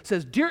it is,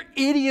 says, dear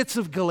idiots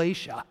of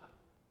Galatia.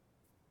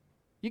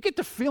 You get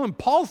the feeling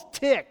Paul's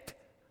ticked.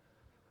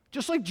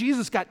 Just like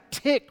Jesus got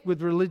ticked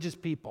with religious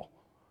people.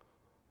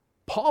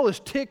 Paul is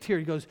ticked here.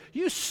 He goes,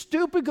 you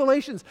stupid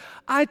Galatians.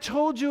 I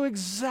told you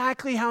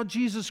exactly how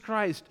Jesus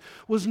Christ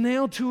was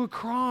nailed to a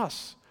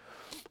cross.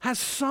 Has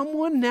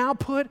someone now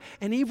put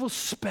an evil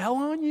spell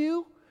on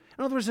you?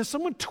 In other words, has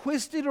someone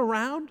twisted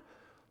around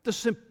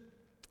the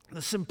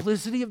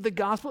simplicity of the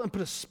gospel and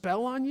put a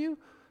spell on you?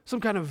 Some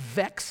kind of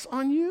vex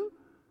on you?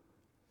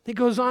 He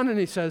goes on and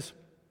he says,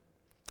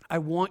 I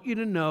want you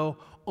to know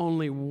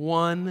only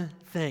one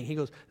thing. He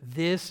goes,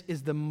 this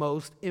is the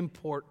most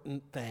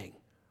important thing.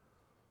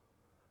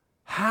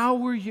 How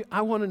were you,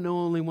 I want to know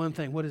only one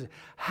thing. What is it?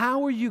 How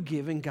were you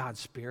given God's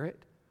Spirit?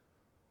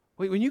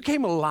 Wait, when you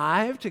came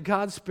alive to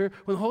God's Spirit,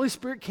 when the Holy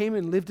Spirit came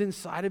and lived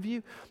inside of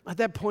you, at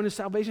that point of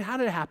salvation, how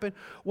did it happen?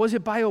 Was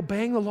it by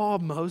obeying the law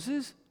of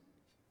Moses?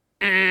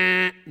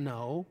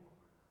 No.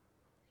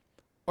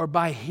 Or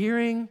by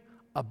hearing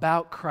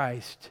about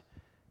Christ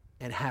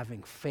and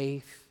having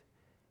faith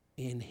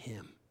in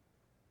Him.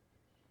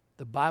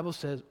 The Bible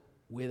says,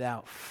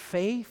 without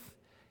faith,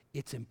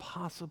 it's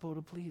impossible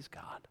to please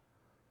God.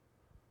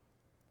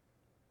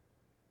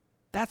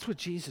 That's what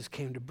Jesus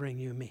came to bring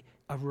you and me.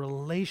 A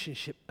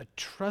relationship, a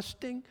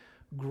trusting,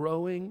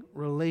 growing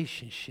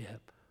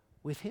relationship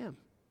with Him.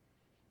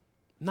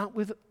 Not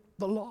with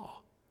the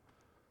law.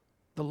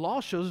 The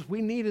law shows us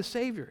we need a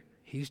Savior.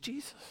 He's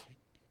Jesus.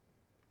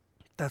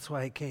 That's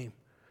why He came.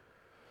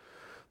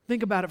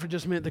 Think about it for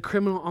just a minute. The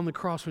criminal on the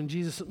cross, when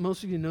Jesus,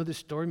 most of you know this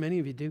story, many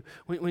of you do.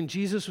 When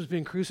Jesus was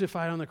being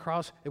crucified on the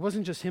cross, it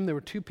wasn't just him, there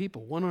were two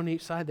people, one on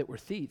each side that were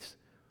thieves.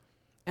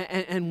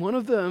 And one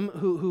of them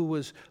who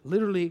was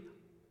literally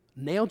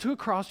nailed to a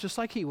cross just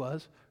like he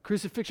was.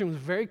 Crucifixion was a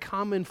very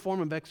common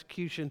form of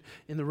execution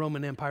in the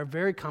Roman Empire,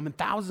 very common.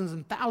 Thousands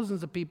and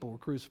thousands of people were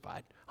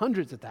crucified,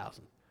 hundreds of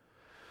thousands.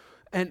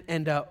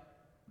 And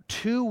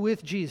two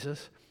with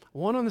Jesus,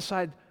 one on the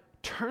side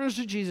turns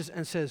to Jesus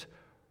and says,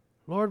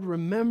 Lord,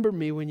 remember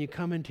me when you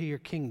come into your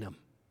kingdom.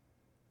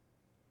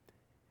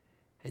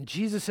 And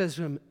Jesus says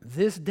to him,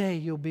 this day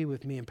you'll be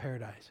with me in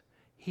paradise.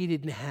 He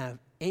didn't have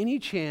any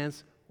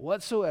chance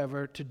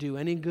whatsoever to do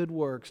any good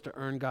works to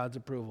earn God's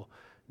approval.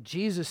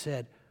 Jesus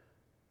said,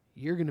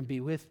 you're going to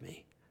be with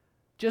me.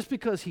 Just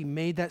because he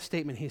made that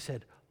statement, he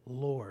said,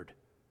 Lord.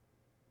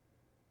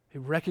 He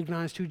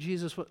recognized who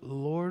Jesus was.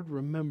 Lord,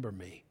 remember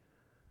me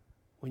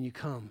when you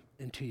come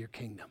into your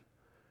kingdom.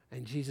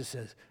 And Jesus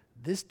says,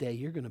 this day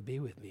you're going to be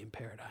with me in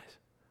paradise.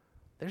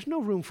 There's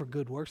no room for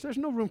good works. There's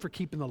no room for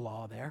keeping the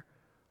law there.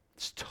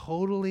 It's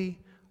totally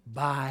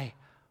by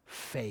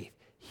faith,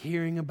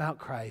 hearing about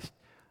Christ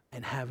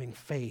and having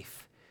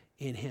faith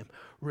in him.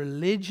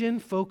 Religion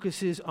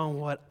focuses on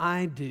what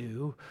I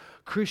do.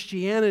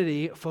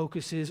 Christianity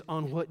focuses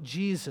on what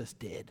Jesus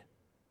did.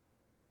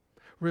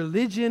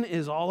 Religion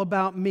is all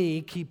about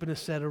me keeping a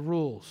set of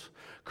rules.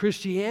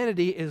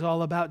 Christianity is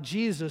all about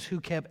Jesus, who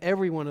kept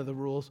every one of the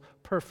rules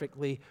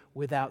perfectly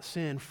without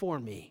sin for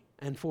me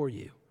and for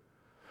you.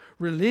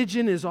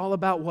 Religion is all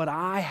about what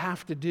I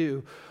have to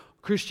do.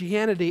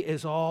 Christianity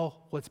is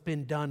all what's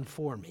been done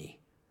for me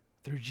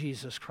through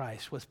Jesus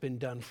Christ, what's been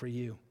done for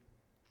you.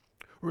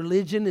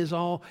 Religion is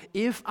all,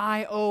 if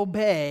I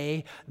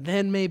obey,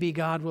 then maybe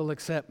God will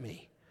accept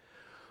me.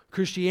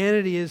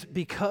 Christianity is,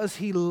 because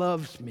he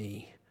loves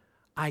me,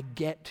 I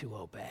get to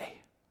obey.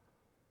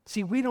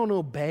 See, we don't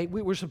obey.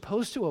 We're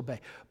supposed to obey.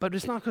 But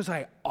it's not because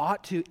I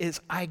ought to. It's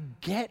I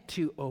get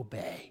to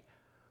obey.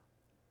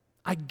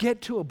 I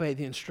get to obey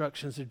the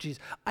instructions of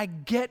Jesus. I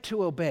get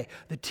to obey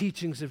the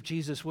teachings of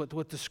Jesus,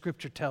 what the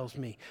Scripture tells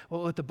me,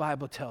 what the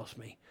Bible tells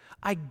me.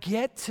 I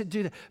get to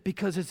do that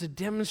because it's a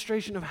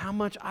demonstration of how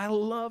much I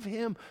love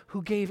him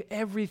who gave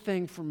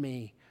everything for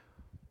me,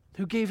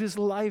 who gave his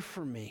life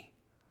for me,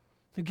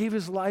 who gave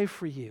his life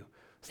for you.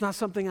 It's not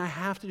something I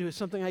have to do. It's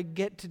something I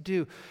get to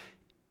do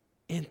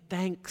in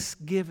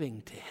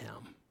thanksgiving to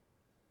him,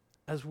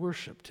 as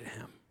worship to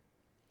him.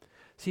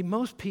 See,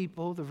 most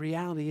people, the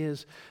reality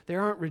is, they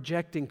aren't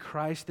rejecting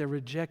Christ. They're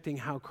rejecting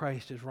how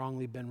Christ has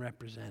wrongly been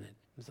represented,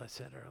 as I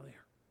said earlier.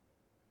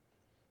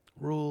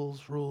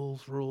 Rules,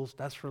 rules, rules.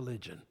 That's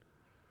religion.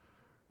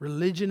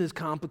 Religion has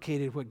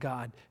complicated what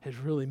God has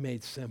really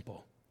made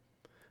simple.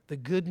 The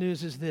good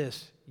news is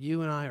this: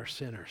 you and I are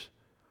sinners.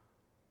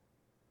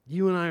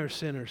 You and I are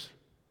sinners.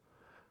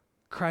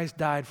 Christ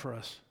died for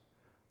us.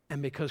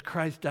 And because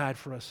Christ died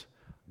for us,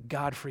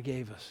 God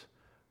forgave us.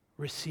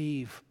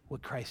 Receive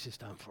what Christ has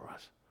done for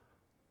us.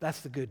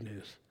 That's the good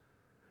news.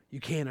 You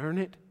can't earn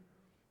it.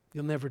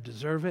 You'll never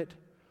deserve it.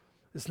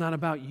 It's not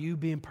about you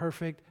being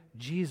perfect.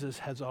 Jesus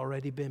has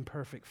already been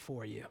perfect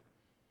for you.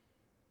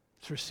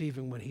 It's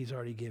receiving what he's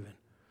already given.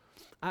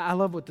 I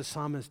love what the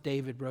psalmist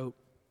David wrote.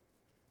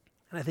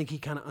 And I think he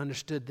kind of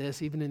understood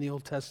this, even in the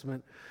Old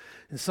Testament.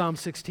 In Psalm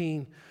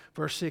 16,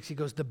 verse 6, he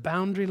goes, "The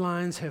boundary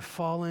lines have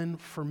fallen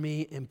for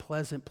me in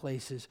pleasant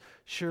places.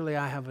 Surely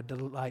I have a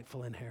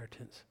delightful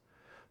inheritance."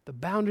 The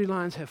boundary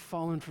lines have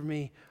fallen for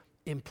me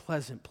in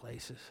pleasant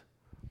places.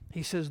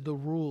 He says the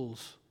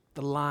rules,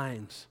 the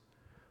lines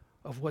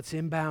of what's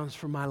in bounds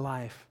for my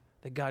life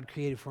that God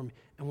created for me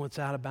and what's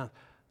out of bounds,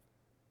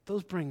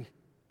 those bring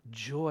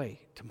joy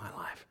to my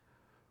life.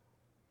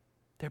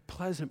 They're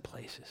pleasant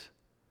places.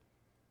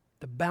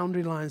 The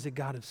boundary lines that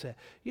God had set.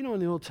 You know, in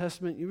the Old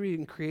Testament, you read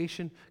in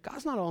creation,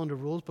 God's not all into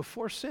rules.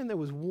 Before sin, there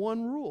was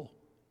one rule,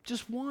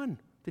 just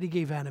one, that he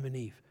gave Adam and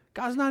Eve.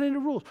 God's not into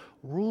rules.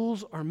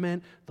 Rules are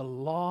meant, the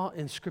law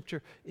in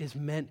Scripture is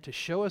meant to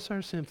show us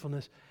our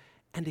sinfulness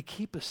and to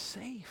keep us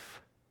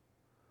safe.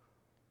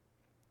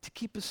 To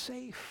keep us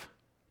safe.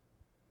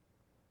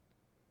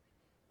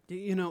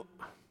 You know,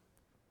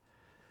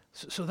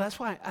 so that's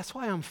why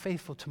I'm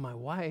faithful to my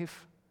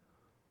wife.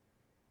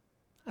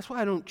 That's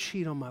why I don't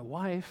cheat on my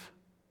wife.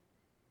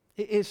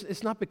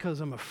 It's not because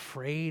I'm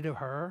afraid of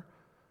her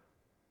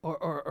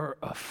or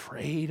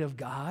afraid of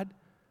God.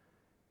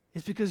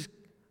 It's because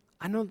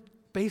I know,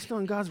 based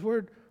on God's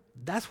word,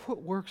 that's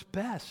what works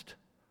best.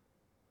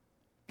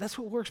 That's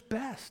what works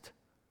best.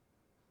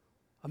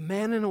 A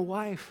man and a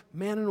wife,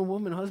 man and a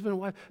woman, husband and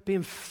wife,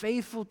 being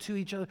faithful to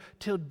each other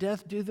till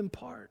death do them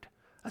part.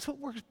 That's what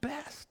works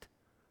best.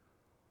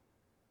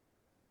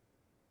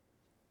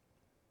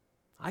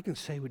 I can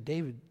say with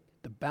David,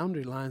 the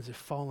boundary lines have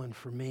fallen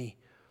for me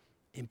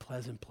in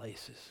pleasant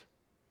places.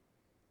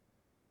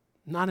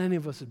 Not any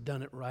of us have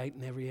done it right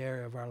in every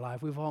area of our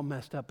life. We've all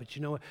messed up, but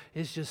you know what?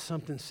 It's just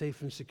something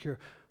safe and secure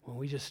when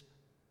we just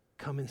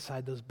come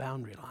inside those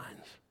boundary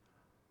lines.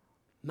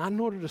 Not in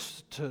order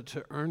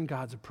to earn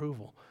God's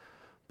approval,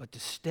 but to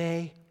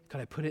stay could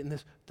I put it in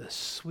this? The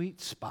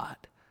sweet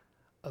spot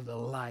of the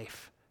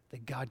life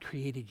that God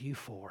created you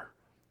for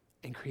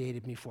and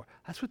created me for.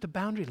 That's what the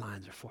boundary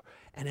lines are for.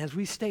 And as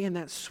we stay in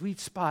that sweet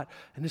spot,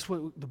 and this is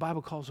what the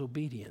Bible calls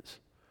obedience.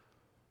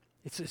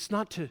 It's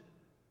not in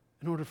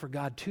order for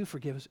God to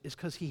forgive us, it's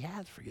because he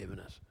has forgiven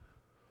us.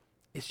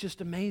 It's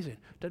just amazing.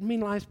 Doesn't mean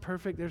life's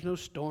perfect. There's no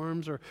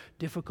storms or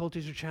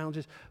difficulties or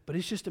challenges, but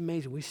it's just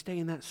amazing. We stay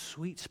in that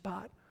sweet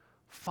spot,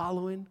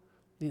 following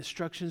the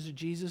instructions of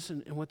Jesus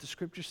and what the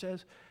Scripture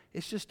says.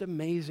 It's just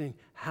amazing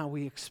how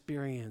we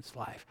experience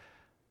life.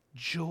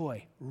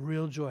 Joy,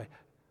 real joy.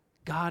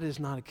 God is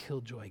not a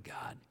killjoy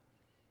God.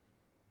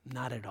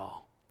 Not at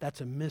all.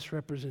 That's a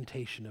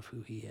misrepresentation of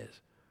who he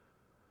is.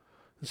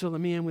 And so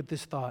let me end with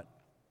this thought.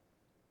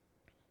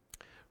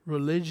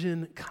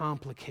 Religion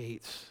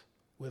complicates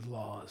with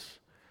laws.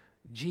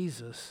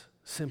 Jesus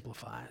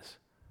simplifies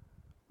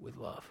with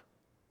love.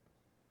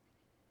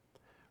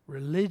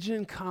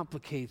 Religion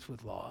complicates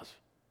with laws.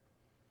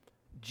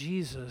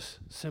 Jesus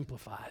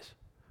simplifies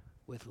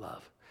with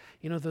love.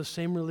 You know, those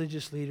same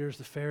religious leaders,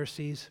 the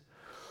Pharisees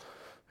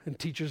and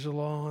teachers of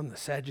law and the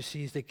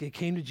Sadducees, they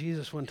came to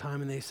Jesus one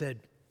time and they said,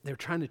 they were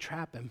trying to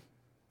trap him.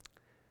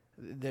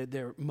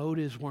 Their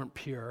motives weren't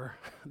pure.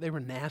 They were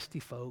nasty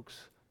folks.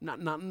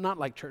 Not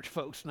like church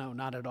folks, no,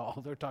 not at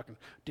all. They're talking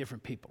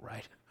different people,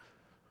 right?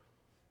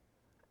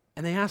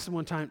 And they asked him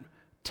one time,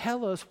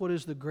 tell us what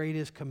is the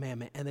greatest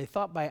commandment. And they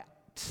thought by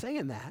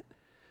saying that,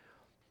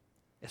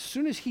 as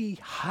soon as he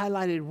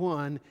highlighted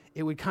one,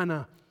 it would kind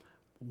of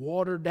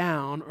water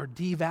down or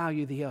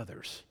devalue the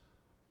others.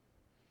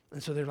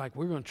 And so they're like,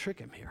 we're going to trick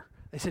him here.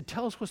 They said,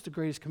 tell us what's the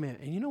greatest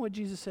commandment. And you know what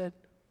Jesus said?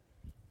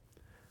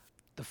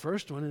 The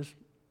first one is,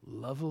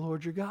 love the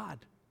Lord your God.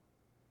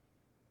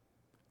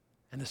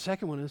 And the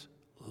second one is,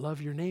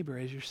 love your neighbor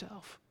as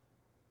yourself.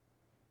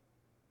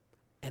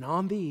 And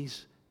on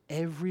these,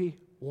 every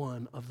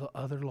one of the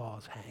other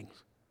laws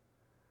hangs.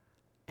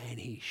 And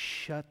he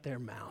shut their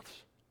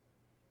mouths.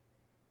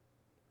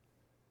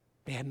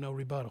 They had no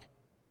rebuttal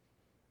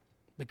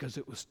because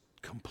it was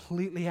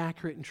completely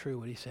accurate and true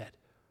what he said.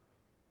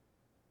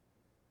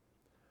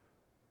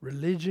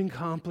 Religion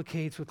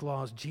complicates with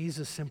laws.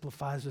 Jesus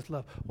simplifies with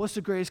love. What's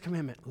the greatest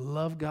commandment?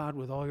 Love God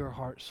with all your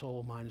heart,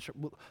 soul, mind, and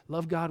strength.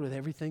 Love God with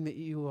everything that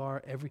you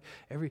are,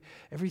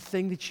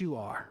 everything that you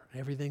are,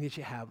 everything that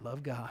you have.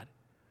 Love God.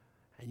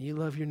 And you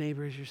love your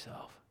neighbor as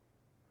yourself.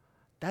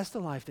 That's the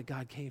life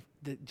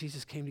that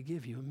Jesus came to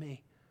give you and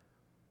me.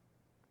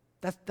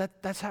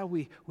 That's how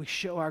we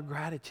show our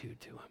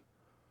gratitude to him.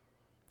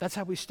 That's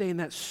how we stay in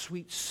that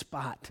sweet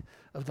spot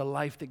of the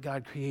life that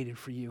God created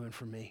for you and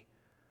for me.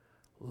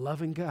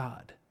 Loving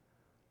God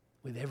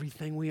with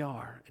everything we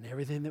are and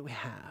everything that we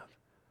have,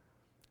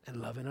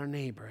 and loving our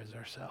neighbor as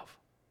ourselves.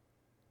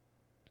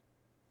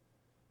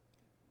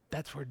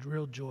 That's where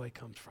real joy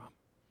comes from.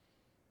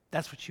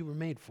 That's what you were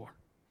made for.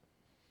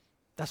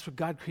 That's what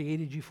God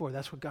created you for.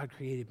 That's what God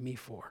created me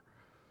for.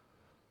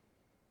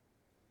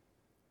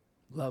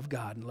 Love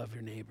God and love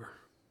your neighbor.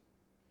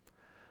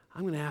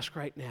 I'm going to ask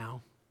right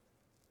now,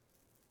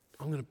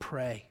 I'm going to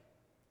pray.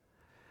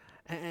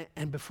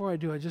 And before I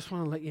do, I just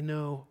want to let you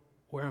know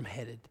where I'm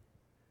headed.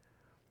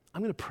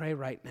 I'm going to pray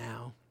right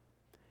now,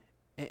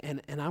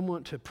 and I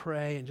want to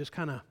pray and just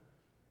kind of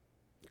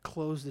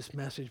close this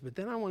message, but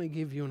then I want to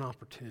give you an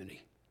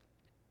opportunity.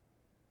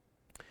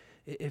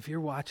 If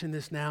you're watching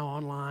this now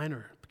online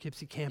or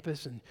Poughkeepsie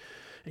campus and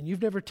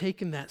you've never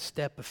taken that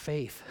step of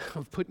faith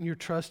of putting your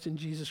trust in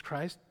Jesus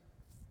Christ,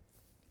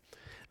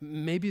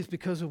 maybe it's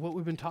because of what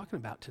we've been talking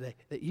about today,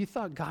 that you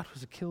thought God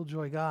was a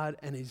killjoy God,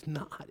 and he's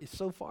not. He's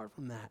so far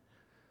from that.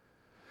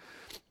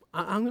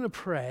 I'm going to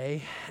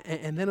pray,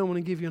 and then I want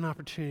to give you an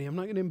opportunity. I'm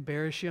not going to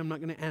embarrass you. I'm not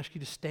going to ask you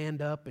to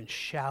stand up and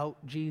shout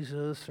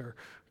Jesus or,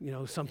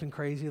 something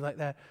crazy like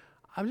that.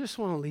 I just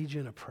want to lead you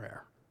in a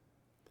prayer.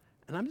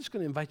 And I'm just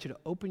going to invite you to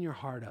open your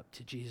heart up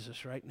to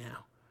Jesus right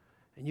now.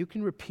 And you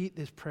can repeat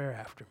this prayer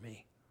after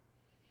me.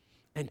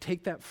 And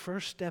take that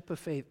first step of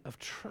faith, of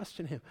trust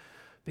in him,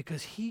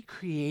 because he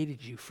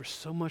created you for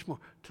so much more,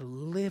 to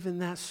live in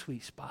that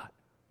sweet spot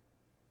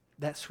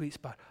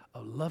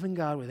of loving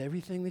God with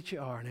everything that you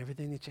are and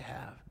everything that you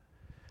have,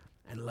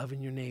 and loving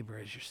your neighbor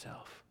as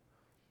yourself.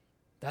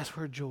 That's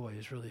where joy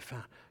is really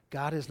found.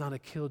 God is not a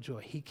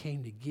killjoy. He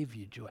came to give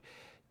you joy.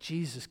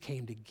 Jesus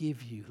came to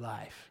give you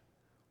life.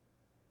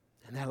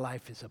 And that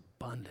life is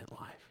abundant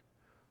life.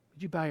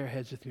 Would you bow your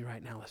heads with me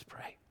right now? Let's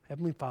pray.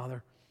 Heavenly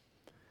Father,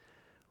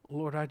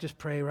 Lord, I just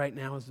pray right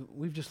now as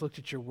we've just looked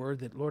at your word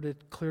that, Lord,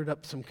 it cleared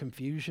up some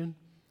confusion.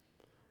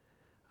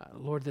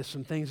 Lord, there's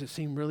some things that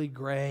seem really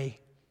gray,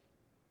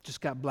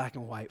 just got black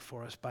and white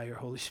for us by your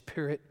Holy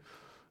Spirit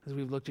as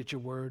we've looked at your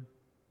word.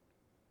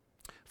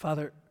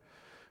 Father,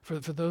 for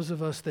those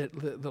of us that,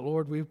 the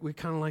Lord, we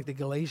kind of like the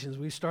Galatians.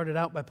 We started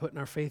out by putting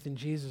our faith in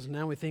Jesus, and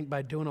now we think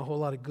by doing a whole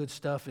lot of good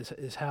stuff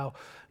is how,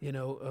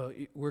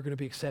 we're going to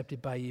be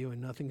accepted by you,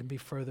 and nothing can be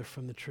further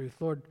from the truth.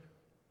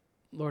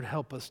 Lord,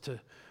 help us to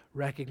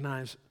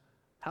recognize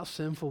how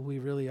sinful we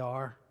really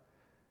are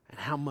and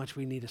how much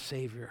we need a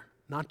Savior,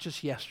 not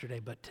just yesterday,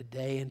 but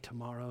today and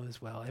tomorrow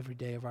as well, every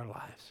day of our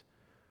lives.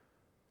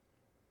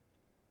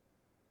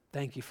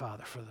 Thank you,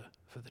 Father, for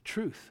the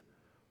truth,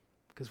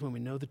 because when we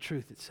know the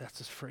truth, it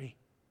sets us free.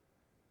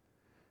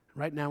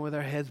 Right now, with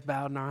our heads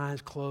bowed and our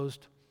eyes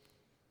closed,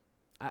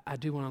 I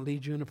do want to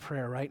lead you in a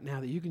prayer right now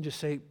that you can just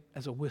say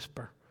as a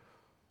whisper,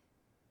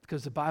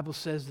 because the Bible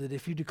says that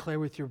if you declare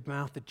with your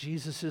mouth that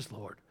Jesus is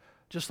Lord,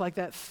 just like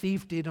that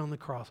thief did on the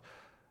cross,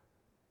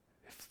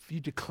 if you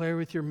declare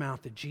with your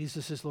mouth that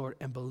Jesus is Lord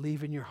and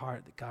believe in your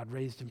heart that God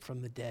raised him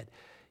from the dead,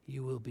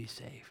 you will be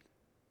saved.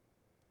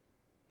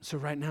 So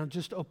right now,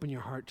 just open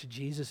your heart to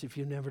Jesus if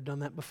you've never done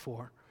that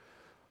before,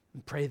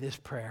 and pray this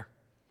prayer.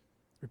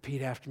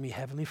 Repeat after me.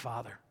 Heavenly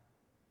Father,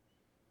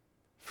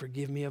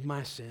 forgive me of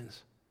my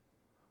sins.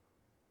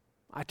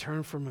 I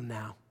turn from them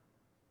now,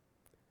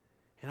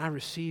 and I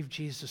receive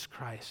Jesus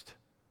Christ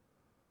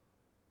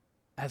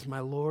as my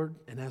Lord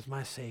and as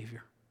my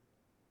Savior.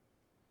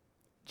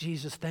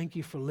 Jesus, thank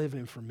you for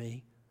living for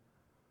me.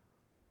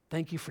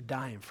 Thank you for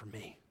dying for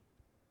me.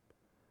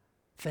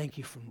 Thank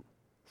you for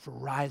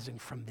rising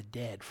from the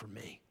dead for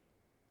me.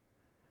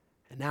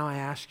 And now I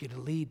ask you to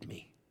lead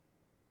me,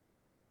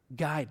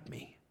 guide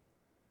me,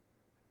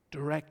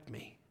 direct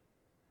me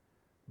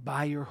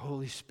by your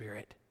Holy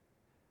Spirit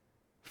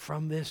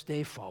from this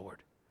day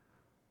forward,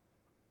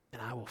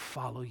 and I will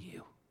follow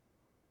you.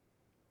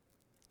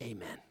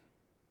 Amen.